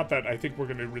 Not that I think we're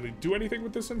going to really do anything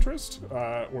with this interest,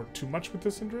 or too much with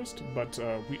this interest, but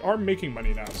we are making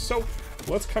money now. So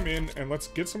let's come in and let's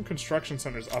get some construction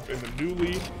centers up in the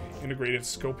newly integrated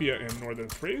Skopje and Northern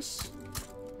Thrace.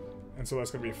 And so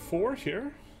that's going to be 4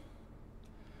 here.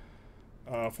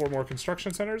 4 more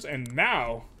construction centers, and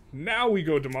now we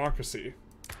go democracy.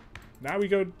 Now we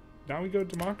go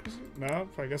democracy? No,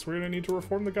 I guess we're going to need to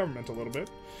reform the government a little bit.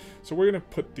 So we're going to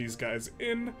put these guys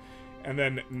in, and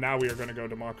then now we are going to go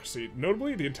democracy.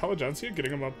 Notably, the Intelligentsia,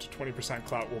 getting them up to 20%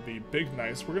 clout will be big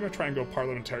nice. We're going to try and go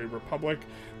parliamentary republic.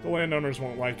 The landowners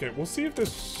won't like it. We'll see if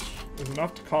this is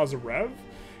enough to cause a rev,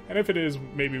 and if it is,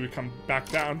 maybe we come back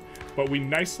down. But we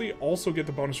nicely also get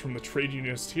the bonus from the trade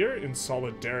unionists here in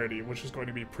solidarity, which is going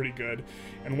to be pretty good.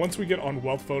 And once we get on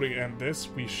wealth voting and this,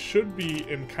 we should be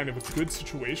in kind of a good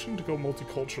situation to go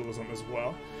multiculturalism as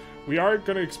well. We are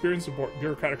going to experience a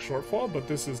bureaucratic shortfall, but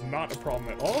this is not a problem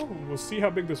at all. We'll see how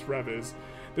big this rev is.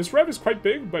 This rev is quite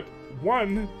big, but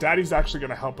 1, Daddy's actually going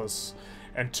to help us.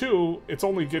 And 2, it's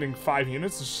only getting 5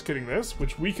 units, it's just getting this,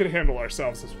 which we could handle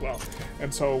ourselves as well.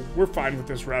 And so we're fine with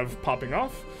this rev popping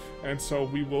off. And so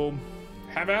we will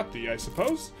have at thee, I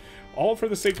suppose. All for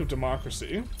the sake of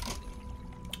democracy.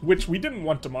 which we didn't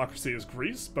want democracy as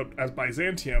Greece, but as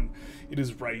Byzantium, it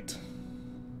is right.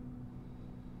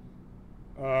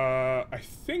 I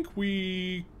think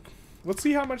we... Let's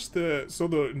see how much the... So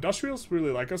the Industrialists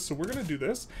really like us, so we're going to do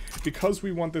this because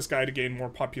we want this guy to gain more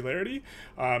popularity.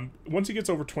 Once he gets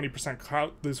over 20%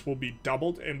 clout, this will be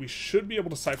doubled, and we should be able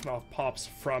to siphon off pops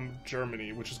from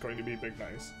Germany, which is going to be big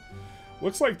nice.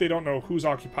 Looks like they don't know who's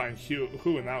occupying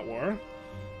who in that war.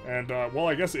 And, well,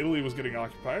 I guess Italy was getting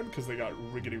occupied because they got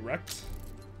riggedy wrecked.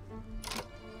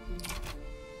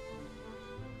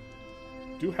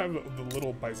 Do have the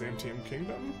little Byzantium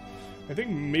kingdom. I think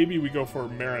maybe we go for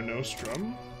Mare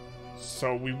Nostrum.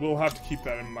 So we will have to keep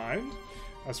that in mind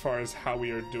as far as how we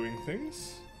are doing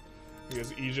things.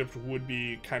 Because Egypt would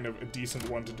be kind of a decent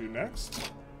one to do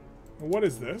next. What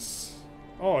is this?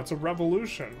 Oh, it's a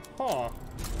revolution. Huh.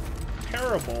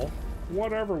 Terrible.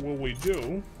 Whatever will we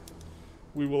do?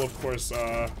 We will, of course,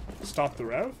 stop the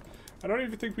rev. I don't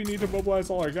even think we need to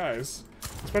mobilize all our guys.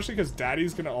 Especially because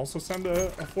Daddy's going to also send a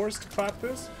force to clap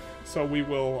this. So we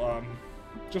will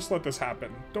just let this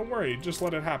happen. Don't worry, just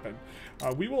let it happen.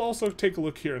 We will also take a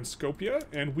look here in Skopje.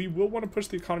 And we will want to push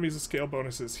the economies of scale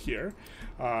bonuses here.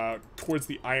 Towards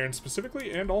the iron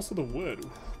specifically. And also the wood.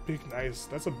 Ooh, big nice.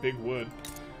 That's a big wood.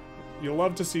 You'll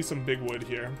love to see some big wood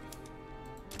here.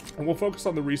 And we'll focus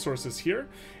on the resources here.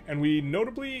 And we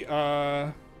notably...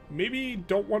 maybe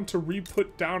don't want to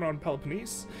re-put down on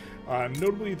Peloponnese.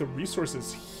 Notably, the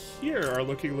resources here are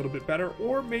looking a little bit better,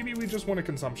 or maybe we just want a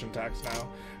consumption tax now.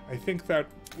 I think that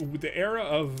the era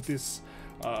of this,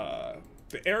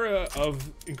 the era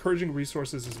of encouraging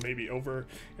resources is maybe over,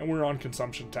 and we're on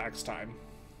consumption tax time.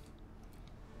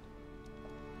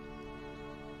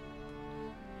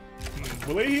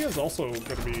 Wallachia is also going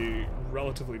to be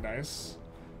relatively nice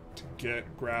to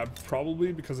grab,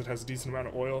 probably because it has a decent amount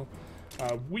of oil.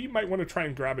 We might want to try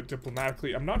and grab it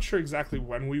diplomatically. I'm not sure exactly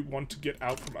when we want to get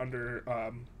out from under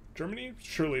Germany.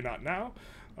 Surely not now,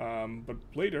 but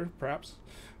later, perhaps.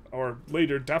 Or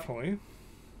later, definitely.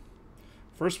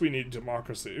 First, we need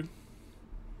democracy.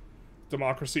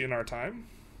 Democracy in our time.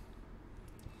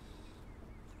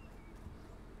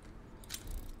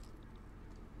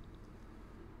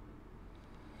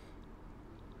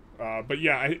 But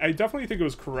yeah, I definitely think it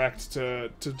was correct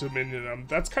to dominion them.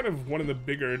 That's kind of one of the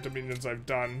bigger dominions I've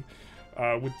done,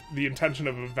 with the intention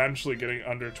of eventually getting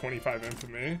under 25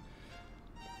 infamy.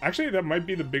 Actually, that might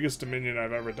be the biggest dominion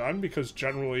I've ever done, because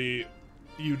generally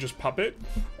you just puppet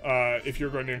if you're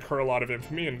going to incur a lot of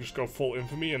infamy and just go full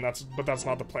infamy, and but that's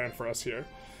not the plan for us here.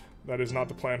 That is not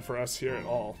the plan for us here at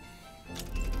all.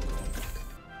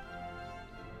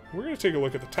 We're going to take a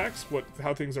look at the text,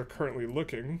 how things are currently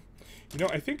looking. You know,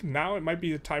 I think now it might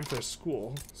be the time for a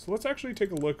school. So let's actually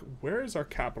take a look. Where is our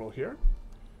capital here?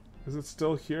 Is it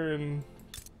still here in...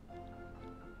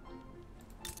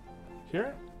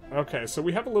 Here? Okay, so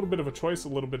we have a little bit of a choice, a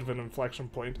little bit of an inflection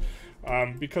point.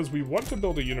 Because we want to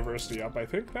build a university up, I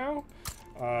think, now.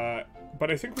 But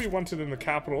I think we want it in the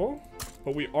capital.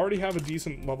 But we already have a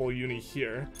decent level uni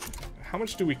here. How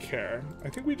much do we care? I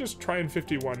think we just try and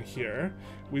 51 here.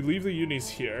 We leave the unis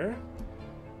here.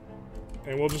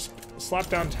 And we'll just slap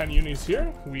down 10 unis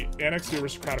here. We annex the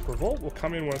aristocratic revolt. We'll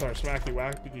come in with our smacky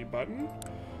wacky button.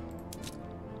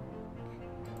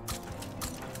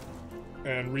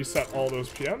 And reset all those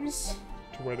PMs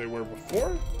to where they were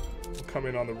before. We'll come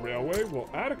in on the railway. We'll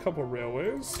add a couple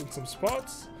railways in some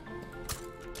spots.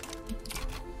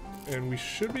 And we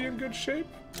should be in good shape.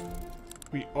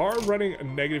 We are running a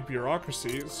negative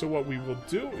bureaucracy, so what we will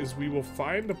do is we will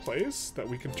find a place that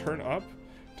we can turn up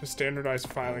to standardized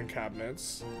filing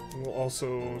cabinets. And we'll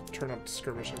also turn up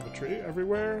skirmish infantry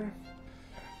everywhere.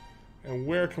 And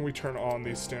where can we turn on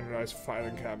these standardized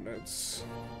filing cabinets?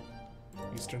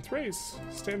 Eastern Thrace,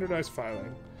 standardized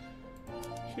filing.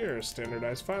 Here,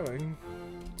 standardized filing.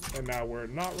 And now we're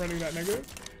not running that negative.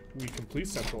 We complete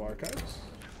central archives.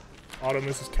 Autumn,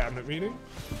 this is cabinet meeting.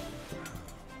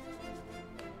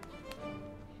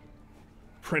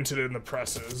 Printed in the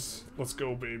presses. Let's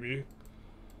go, baby.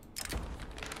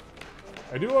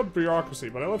 I do love bureaucracy,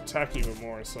 but I love tech even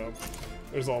more, so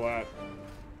there's all that.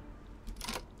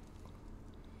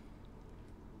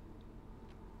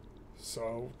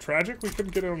 So, tragic we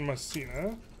couldn't get it on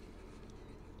Messina.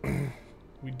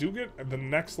 We do get the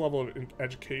next level of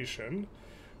education,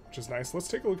 which is nice. Let's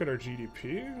take a look at our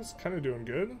GDP. It's kind of doing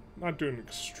good. Not doing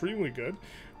extremely good.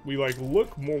 We, like,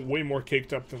 look way more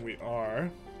caked up than we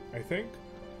are, I think.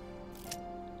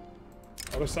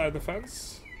 Other side of the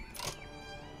fence.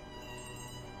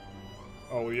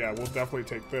 Oh yeah, we'll definitely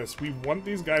take this. We want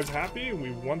these guys happy, and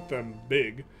we want them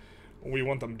big. We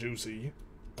want them juicy.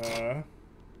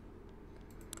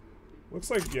 Looks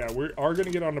like, yeah, we are going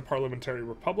to get on the Parliamentary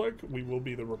Republic. We will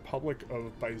be the Republic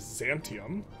of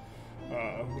Byzantium,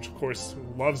 which, of course,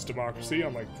 loves democracy,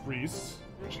 unlike Greece,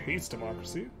 which hates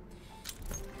democracy.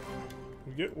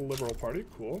 We get Liberal Party.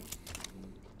 Cool.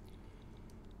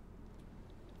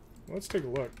 Let's take a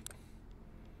look.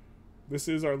 This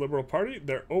is our Liberal Party.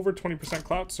 They're over 20%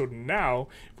 clout, so now,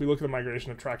 if we look at the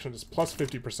migration attraction, it's plus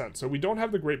 50%. So we don't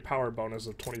have the great power bonus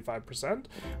of 25%,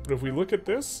 but if we look at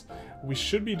this, we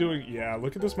should be doing, yeah,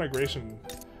 look at this migration.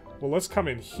 Well, let's come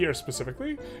in here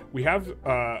specifically. We have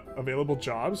available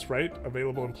jobs, right?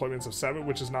 Available employments of 7,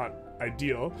 which is not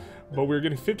ideal, but we're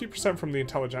getting 50% from the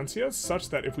Intelligentsia, such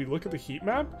that if we look at the heat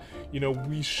map, you know,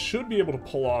 we should be able to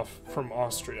pull off from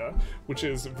Austria, which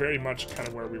is very much kind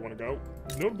of where we want to go.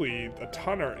 Notably, a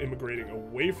ton are immigrating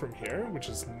away from here, which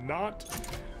is not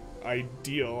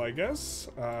ideal, I guess.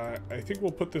 I think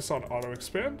we'll put this on auto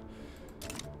expand,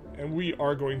 and we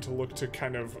are going to look to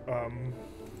kind of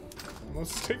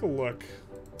let's take a look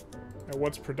at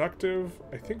what's productive.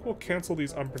 I think we'll cancel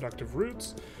these unproductive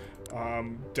routes.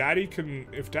 Daddy can,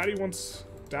 if Daddy wants,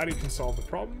 Daddy can solve the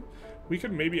problem. We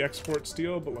could maybe export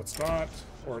steel, but let's not.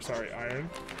 Or sorry, iron.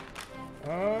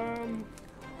 I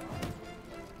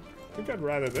think I'd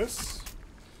rather this.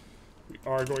 We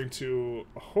are going to,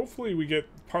 hopefully we get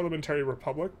Parliamentary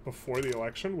Republic before the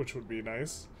election, which would be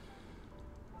nice.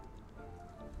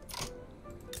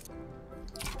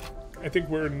 I think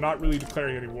we're not really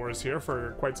declaring any wars here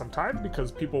for quite some time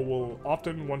because people will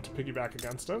often want to piggyback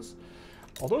against us.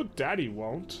 Although Daddy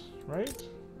won't, right?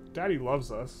 Daddy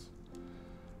loves us.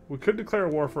 We could declare a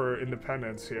war for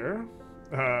independence here.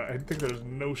 I think there's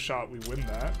no shot we win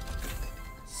that.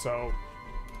 So,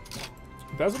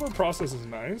 Bessemer process is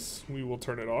nice. We will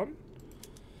turn it on.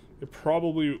 It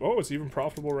probably, oh, it's even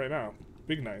profitable right now.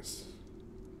 Big nice.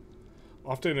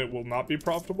 Often it will not be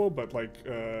profitable, but like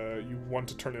you want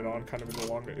to turn it on kind of in the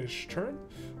long-ish term.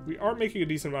 We are making a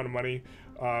decent amount of money.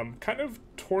 Kind of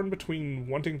torn between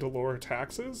wanting to lower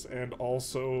taxes and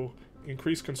also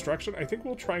increase construction. I think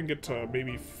we'll try and get to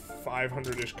maybe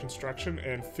 500-ish construction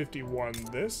and 51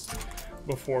 this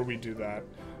before we do that.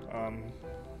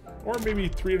 Or maybe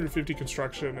 350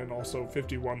 construction and also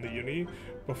 51 the uni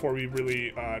before we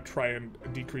really try and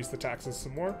decrease the taxes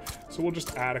some more. So we'll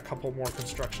just add a couple more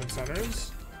construction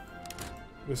centers.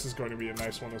 This is going to be a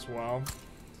nice one as well.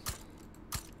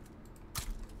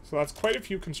 So that's quite a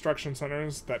few construction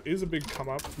centers. That is a big come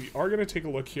up. We are going to take a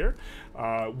look here.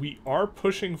 We are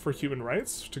pushing for human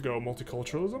rights to go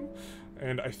multiculturalism.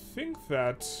 And I think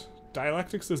that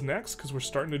dialectics is next because we're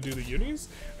starting to do the unis.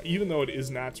 Even though it is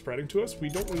NAT spreading to us, we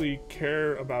don't really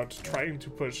care about trying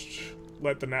to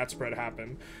let the NAT spread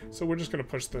happen. So we're just going to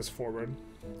push this forward.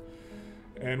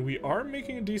 And we are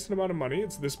making a decent amount of money.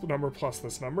 It's this number plus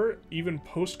this number, even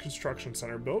post-construction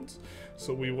center builds.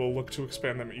 So we will look to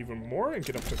expand them even more and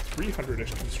get up to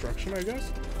 300-ish construction, I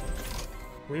guess.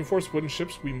 Reinforced wooden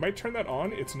ships, we might turn that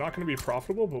on. It's not going to be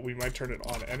profitable, but we might turn it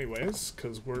on anyways,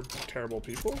 because we're terrible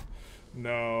people.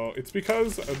 No, it's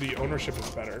because the ownership is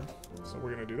better. So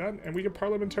we're going to do that. And we get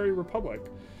Parliamentary Republic.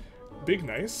 Big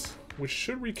nice, which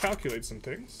should recalculate some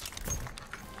things.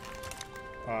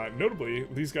 Notably,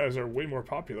 these guys are way more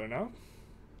popular now.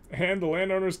 And the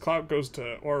landowners' clout goes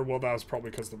to, or well, that was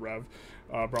probably because the Rev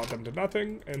brought them to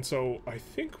nothing. And so I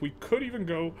think we could even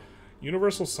go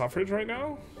universal suffrage right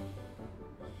now.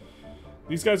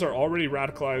 These guys are already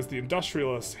radicalized. The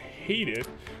Industrialists hate it,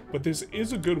 but this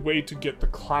is a good way to get the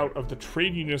clout of the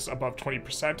trade unionists above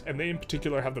 20%, and they in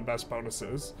particular have the best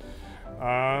bonuses.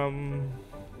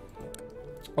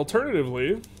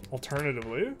 Alternatively,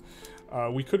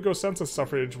 we could go census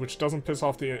suffrage, which doesn't piss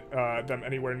off them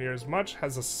anywhere near as much,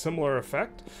 has a similar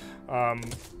effect.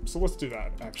 So let's do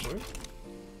that, actually.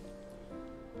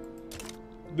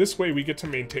 This way we get to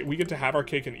maintain, we get to have our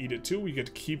cake and eat it too. We get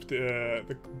to keep the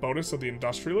bonus of the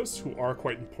Industrialists, who are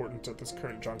quite important at this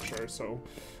current juncture, so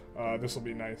this will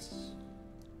be nice.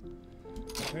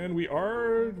 And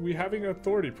we having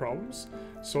authority problems,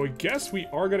 so I guess we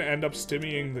are going to end up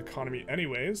stemming the economy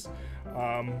anyways,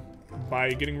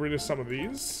 by getting rid of some of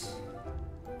these,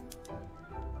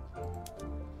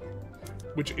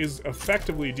 which is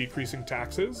effectively decreasing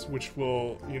taxes, which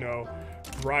will, you know,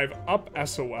 drive up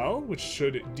SOL, which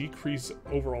should decrease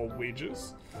overall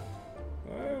wages.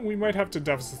 We might have to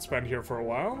deficit spend here for a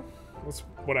while. That's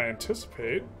what I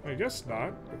anticipate. I guess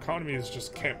not. Economies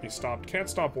just can't be stopped. Can't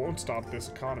stop, won't stop this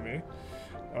economy.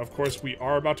 Of course, we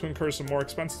are about to incur some more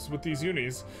expenses with these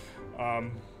unis,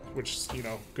 which, you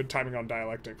know, good timing on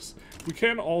dialectics. We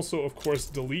can also, of course,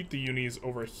 delete the unis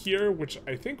over here, which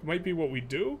I think might be what we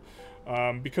do,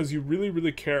 because you really,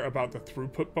 really care about the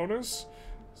throughput bonus.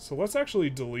 So let's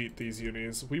actually delete these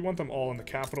unis. We want them all in the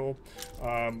capital.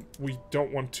 We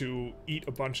don't want to eat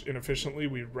a bunch inefficiently.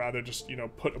 We'd rather just, you know,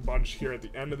 put a bunch here at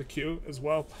the end of the queue as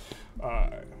well.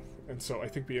 And so I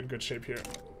think we're in good shape here.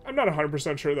 I'm not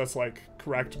 100% sure that's, like,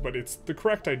 correct, but it's the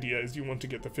correct idea is you want to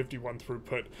get the 51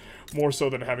 throughput more so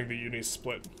than having the unis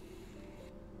split.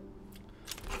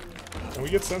 And we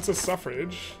get census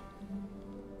suffrage.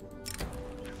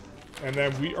 And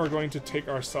then we are going to take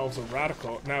ourselves a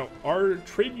radical. Now, our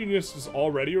trade unionist is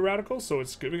already a radical, so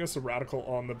it's giving us a radical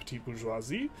on the petite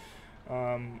bourgeoisie.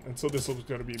 And so this is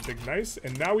going to be big nice.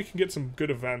 And now we can get some good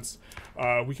events.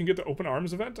 We can get the open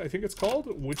arms event, I think it's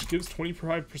called, which gives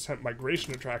 25%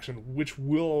 migration attraction, which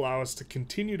will allow us to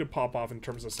continue to pop off in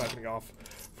terms of siphoning off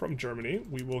from Germany.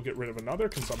 We will get rid of another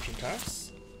consumption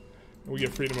tax. We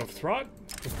get freedom of thought,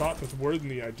 the thought, the word,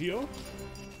 and the ideal.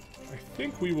 I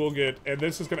think we will get, and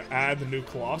this is going to add the new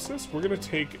Colossus. We're going to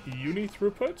take uni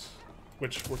throughput,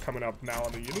 which we're coming up now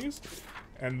on the unis,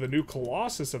 and the new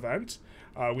Colossus event.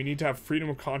 We need to have freedom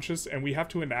of conscience, and we have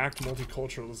to enact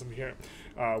multiculturalism here,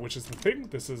 which is the thing.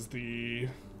 This is the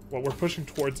what we're pushing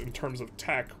towards in terms of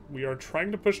tech. We are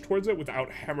trying to push towards it without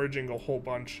hemorrhaging a whole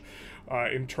bunch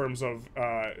in terms of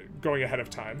going ahead of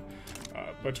time.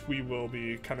 But we will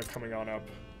be kind of coming on up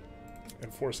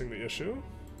and forcing the issue.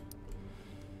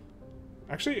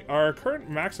 Actually, our current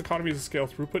max economies of scale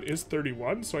throughput is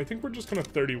 31, so I think we're just going to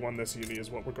 31 this uni is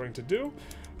what we're going to do.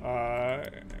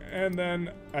 And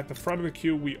then at the front of the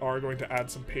queue, we are going to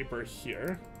add some paper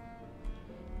here.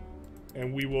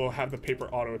 And we will have the paper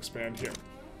auto-expand here.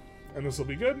 And this will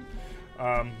be good.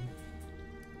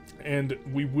 And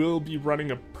we will be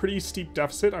running a pretty steep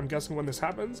deficit. I'm guessing when this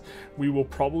happens, we will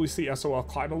probably see SOL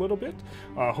climb a little bit.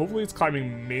 Hopefully it's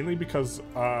climbing mainly because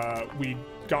we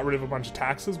got rid of a bunch of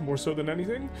taxes more so than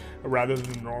anything, rather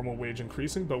than the normal wage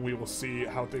increasing, but we will see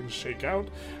how things shake out.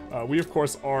 We, of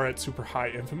course, are at super high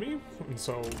infamy, and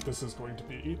so this is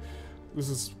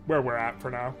where we're at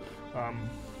for now.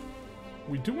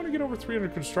 We do want to get over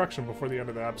 300 construction before the end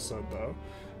of the episode, though.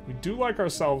 We do like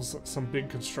ourselves some big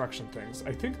construction things.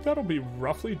 I think that'll be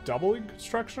roughly doubling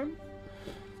construction,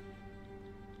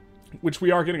 which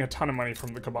we are getting a ton of money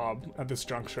from the Kebab at this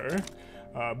juncture.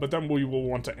 But then we will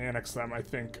want to annex them, I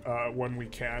think, when we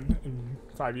can. In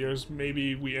 5 years,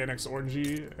 maybe we annex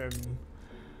Orangey and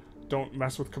don't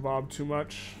mess with Kebab too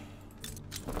much.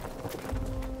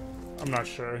 I'm not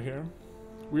sure here.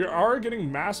 We are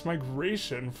getting mass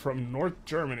migration from North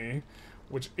Germany,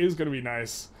 which is going to be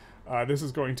nice. This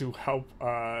is going to help,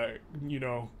 you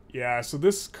know, yeah, so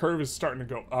this curve is starting to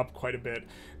go up quite a bit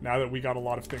now that we got a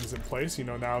lot of things in place. You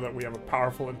know, now that we have a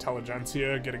powerful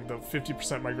Intelligentsia, getting the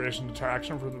 50% migration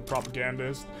attraction from the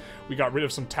propagandist. We got rid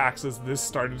of some taxes. This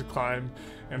started to climb.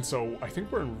 And so I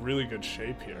think we're in really good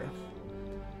shape here,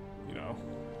 you know,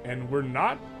 and we're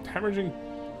not hemorrhaging.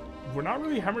 We're not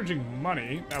really hemorrhaging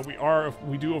money. Now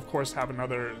we do, of course, have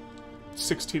another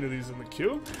 16 of these in the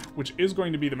queue, which is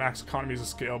going to be the max economies of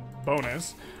scale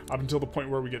bonus up until the point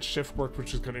where we get shift work,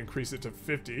 which is going to increase it to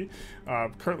 50.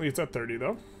 Currently it's at 30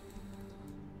 though.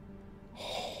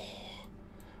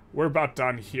 We're about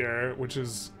done here, which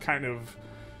is kind of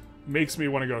makes me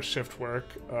want to go shift work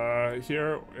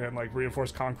here and like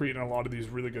reinforced concrete and a lot of these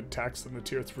really good techs in the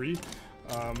tier 3.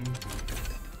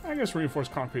 I guess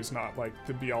reinforced concrete is not like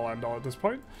the be all end all at this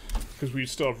point because we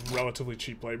still have relatively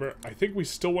cheap labor. I think we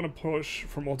still want to push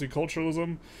for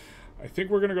multiculturalism. I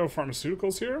think we're going to go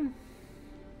pharmaceuticals here.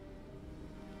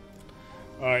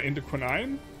 Into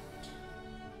Quinine.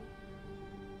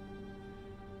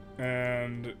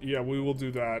 And yeah, we will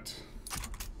do that.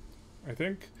 I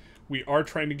think we are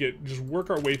trying to just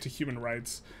work our way to human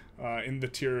rights in the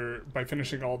tier by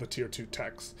finishing all the tier 2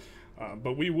 techs.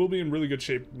 But we will be in really good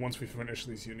shape once we finish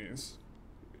these unis.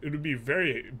 It would be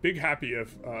very big happy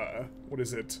if, what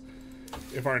is it?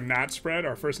 If our NAT spread,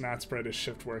 our first NAT spread is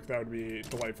shift work. That would be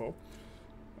delightful.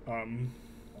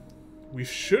 We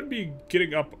should be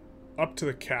getting up to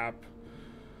the cap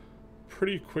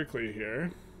pretty quickly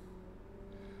here.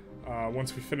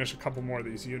 Once we finish a couple more of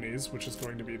these unis, which is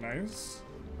going to be nice.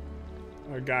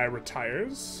 A guy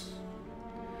retires.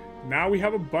 Now we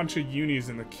have a bunch of unis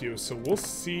in the queue, so we'll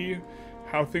see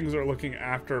how things are looking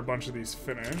after a bunch of these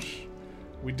finish.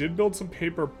 We did build some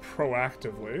paper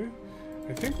proactively.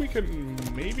 I think we can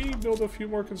maybe build a few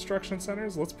more construction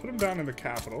centers. Let's put them down in the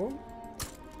capital.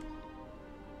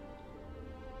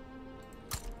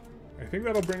 I think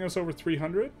that'll bring us over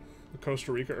 300. The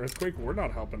Costa Rica earthquake, we're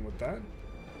not helping with that.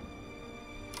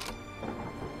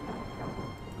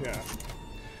 Yeah.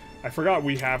 I forgot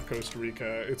we have Costa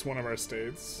Rica. It's one of our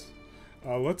states.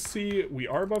 Let's see. We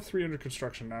are above 300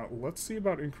 construction now. Let's see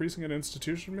about increasing an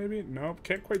institution, maybe? Nope,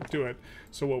 can't quite do it.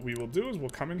 So what we will do is we'll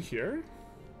come in here.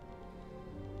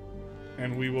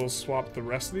 And we will swap the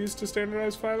rest of these to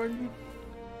standardized filing.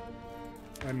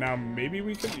 And now maybe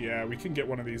we can... Yeah, we can get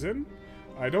one of these in.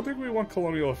 I don't think we want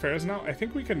colonial affairs now. I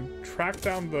think we can track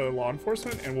down the law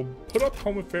enforcement and we'll put up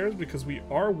home affairs because we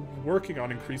are working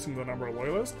on increasing the number of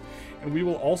loyalists. And we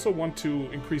will also want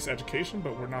to increase education,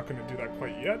 but we're not going to do that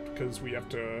quite yet because we have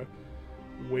to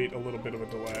wait a little bit of a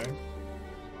delay.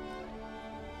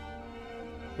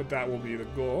 But that will be the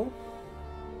goal.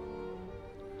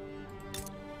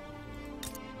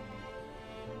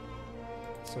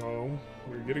 So...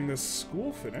 we're getting this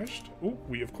school finished. Ooh,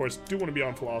 we of course do want to be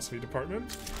on philosophy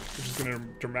department, which is going to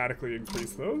dramatically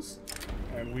increase those.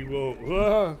 And we will...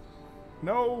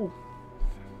 no!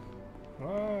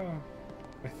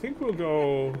 I think we'll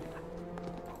go...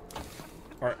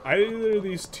 Are either of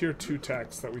these tier 2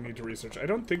 techs that we need to research? I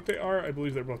don't think they are. I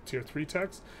believe they're both tier 3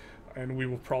 techs. And we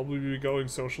will probably be going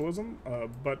socialism. Yeah,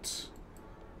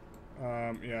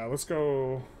 let's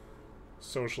go...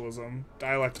 socialism.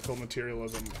 Dialectical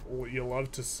materialism. You'll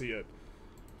love to see it.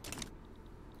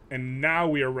 And now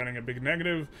we are running a big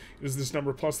negative. It is this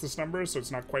number plus this number, so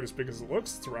it's not quite as big as it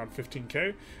looks. It's around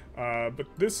 15k. But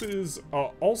this is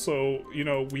also, you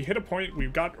know, we hit a point,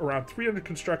 we've got around 300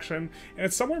 construction, and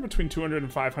it's somewhere between 200 and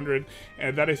 500,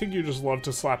 and that I think you just love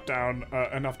to slap down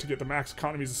enough to get the max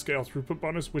economies of scale throughput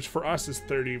bonus, which for us is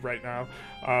 30 right now.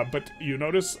 But you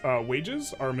notice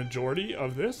wages are a majority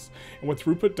of this, and what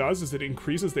throughput does is it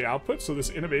increases the output, so this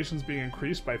innovation is being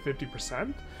increased by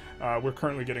 50%. We're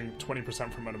currently getting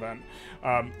 20% from an event.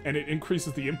 And it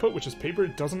increases the input, which is paper.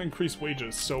 It doesn't increase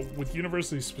wages. So with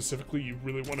universities specifically, you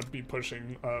really want to be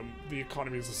pushing the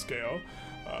economies of scale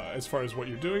as far as what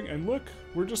you're doing. And look,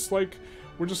 we're just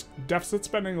deficit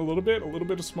spending a little bit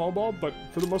of small ball, but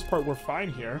for the most part, we're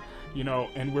fine here, you know,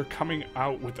 and we're coming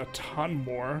out with a ton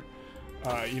more,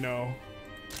 you know,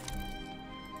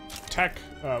 tech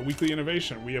weekly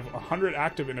innovation. We have 100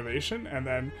 active innovation, and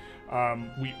then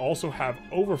we also have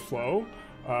overflow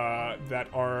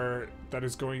that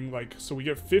is going like, so we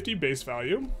get 50 base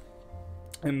value,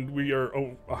 and we are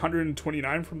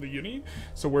 129 from the uni,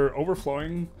 so we're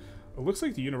overflowing. It looks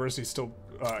like the university is still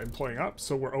employing up,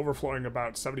 so we're overflowing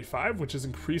about 75, which is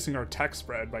increasing our tech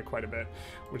spread by quite a bit,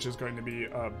 which is going to be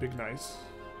big nice.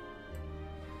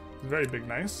 Very big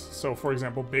nice. So for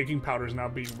example, baking powder is now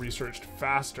being researched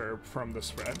faster from the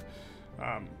spread,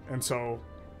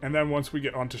 and then once we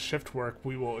get onto shift work,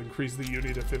 we will increase the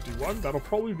uni to 51. That'll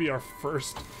probably be our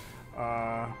first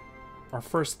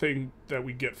thing that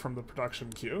we get from the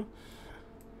production queue.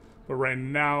 But right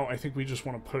now, I think we just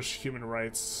want to push human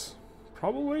rights.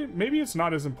 Probably, maybe it's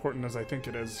not as important as I think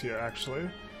it is here, actually.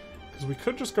 Because we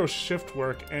could just go shift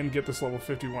work and get this level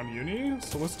 51 uni.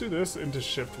 So let's do this into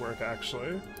shift work,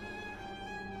 actually.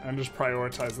 And just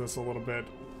prioritize this a little bit.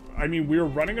 I mean, we're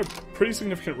running a pretty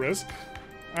significant risk,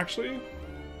 actually.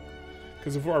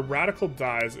 Because if our radical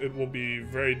dies, it will be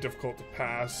very difficult to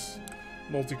pass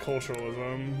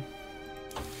multiculturalism.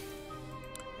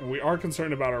 And we are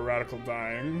concerned about our radical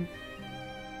dying.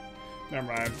 Never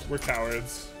mind, we're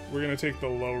cowards. We're gonna take the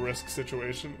low risk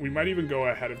situation. We might even go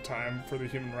ahead of time for the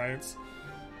human rights.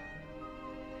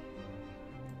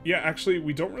 Yeah, actually,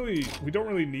 we don't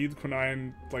really need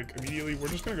Quinine like immediately. We're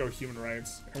just gonna go human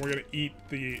rights, and we're gonna eat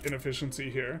the inefficiency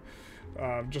here.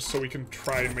 Just so we can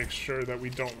try and make sure that we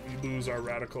don't lose our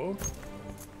radical.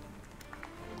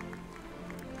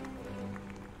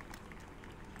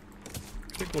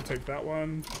 I think we'll take that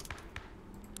one.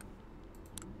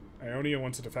 Ionia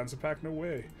wants a defensive pack? No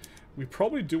way. We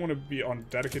probably do want to be on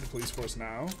dedicated police force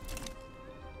now.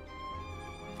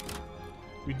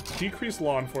 We decreased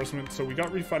law enforcement, so we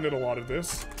got refunded a lot of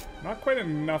this. Not quite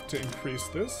enough to increase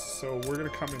this, so we're going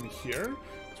to come in here.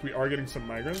 So we are getting some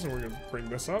migrants, and we're going to bring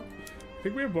this up. I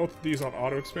think we have both of these on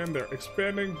auto-expand. They're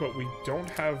expanding, but we don't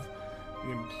have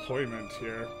the employment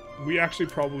here. We actually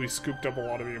probably scooped up a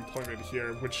lot of the employment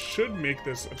here, which should make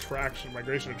this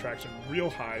migration attraction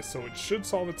real high, so it should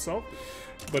solve itself,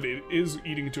 but it is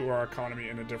eating into our economy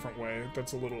in a different way.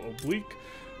 That's a little oblique.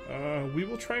 We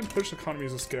will try and push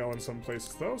economies of scale in some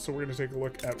places, though, so we're going to take a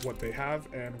look at what they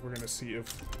have, and we're going to see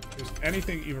if there's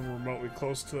anything even remotely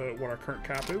close to what our current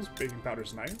cap is. Baking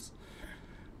powder's nice.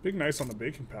 Big nice on the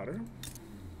baking powder.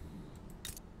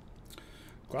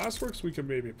 Glassworks we can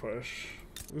maybe push.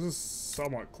 This is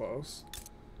somewhat close.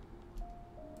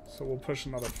 So we'll push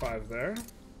another 5 there.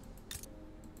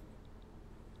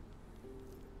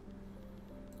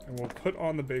 And we'll put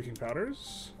on the baking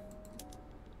powders.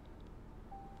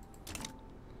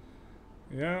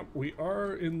 Yeah, we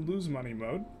are in lose money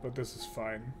mode, but this is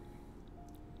fine.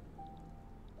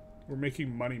 We're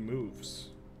making money moves,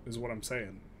 is what I'm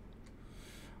saying.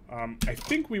 I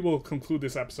think we will conclude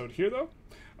this episode here, though.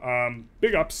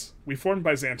 Big ups. We formed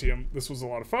Byzantium. This was a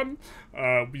lot of fun.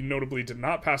 We notably did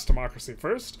not pass democracy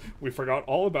first. We forgot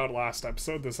all about last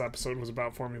episode. This episode was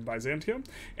about forming Byzantium.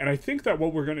 And I think that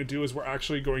what we're going to do is we're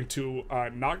actually going to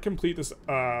not complete this,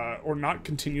 or not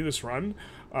continue this run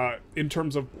in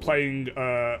terms of playing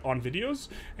on videos.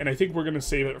 And I think we're going to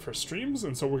save it for streams.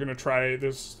 And so we're going to try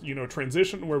this, you know,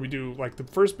 transition where we do like the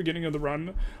first beginning of the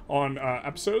run on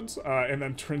episodes, and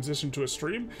then transition to a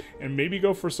stream, and maybe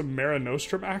go for some Mare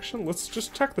Nostrum action. Let's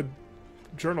just check the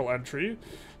journal entry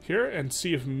here and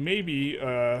see if maybe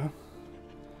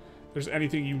there's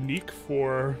anything unique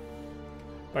for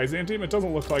Byzantium. It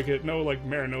doesn't look like it. No, like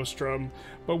Mare Nostrum,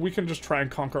 but we can just try and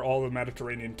conquer all the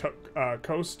Mediterranean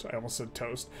coast. I almost said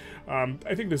toast.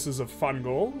 I think this is a fun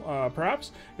goal.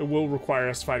 Perhaps it will require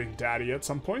us fighting Daddy at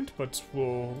some point, but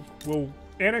we'll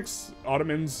annex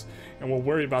Ottomans, and we'll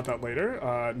worry about that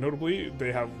later. Notably,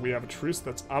 we have a truce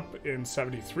that's up in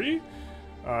 73.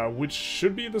 Which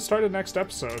should be the start of next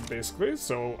episode, basically.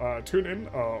 So tune in.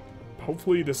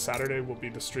 Hopefully this Saturday will be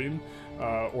the stream,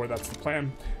 or that's the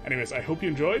plan. Anyways, I hope you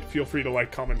enjoyed. Feel free to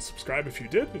like, comment, subscribe if you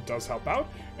did. It does help out.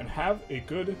 And have a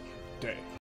good day.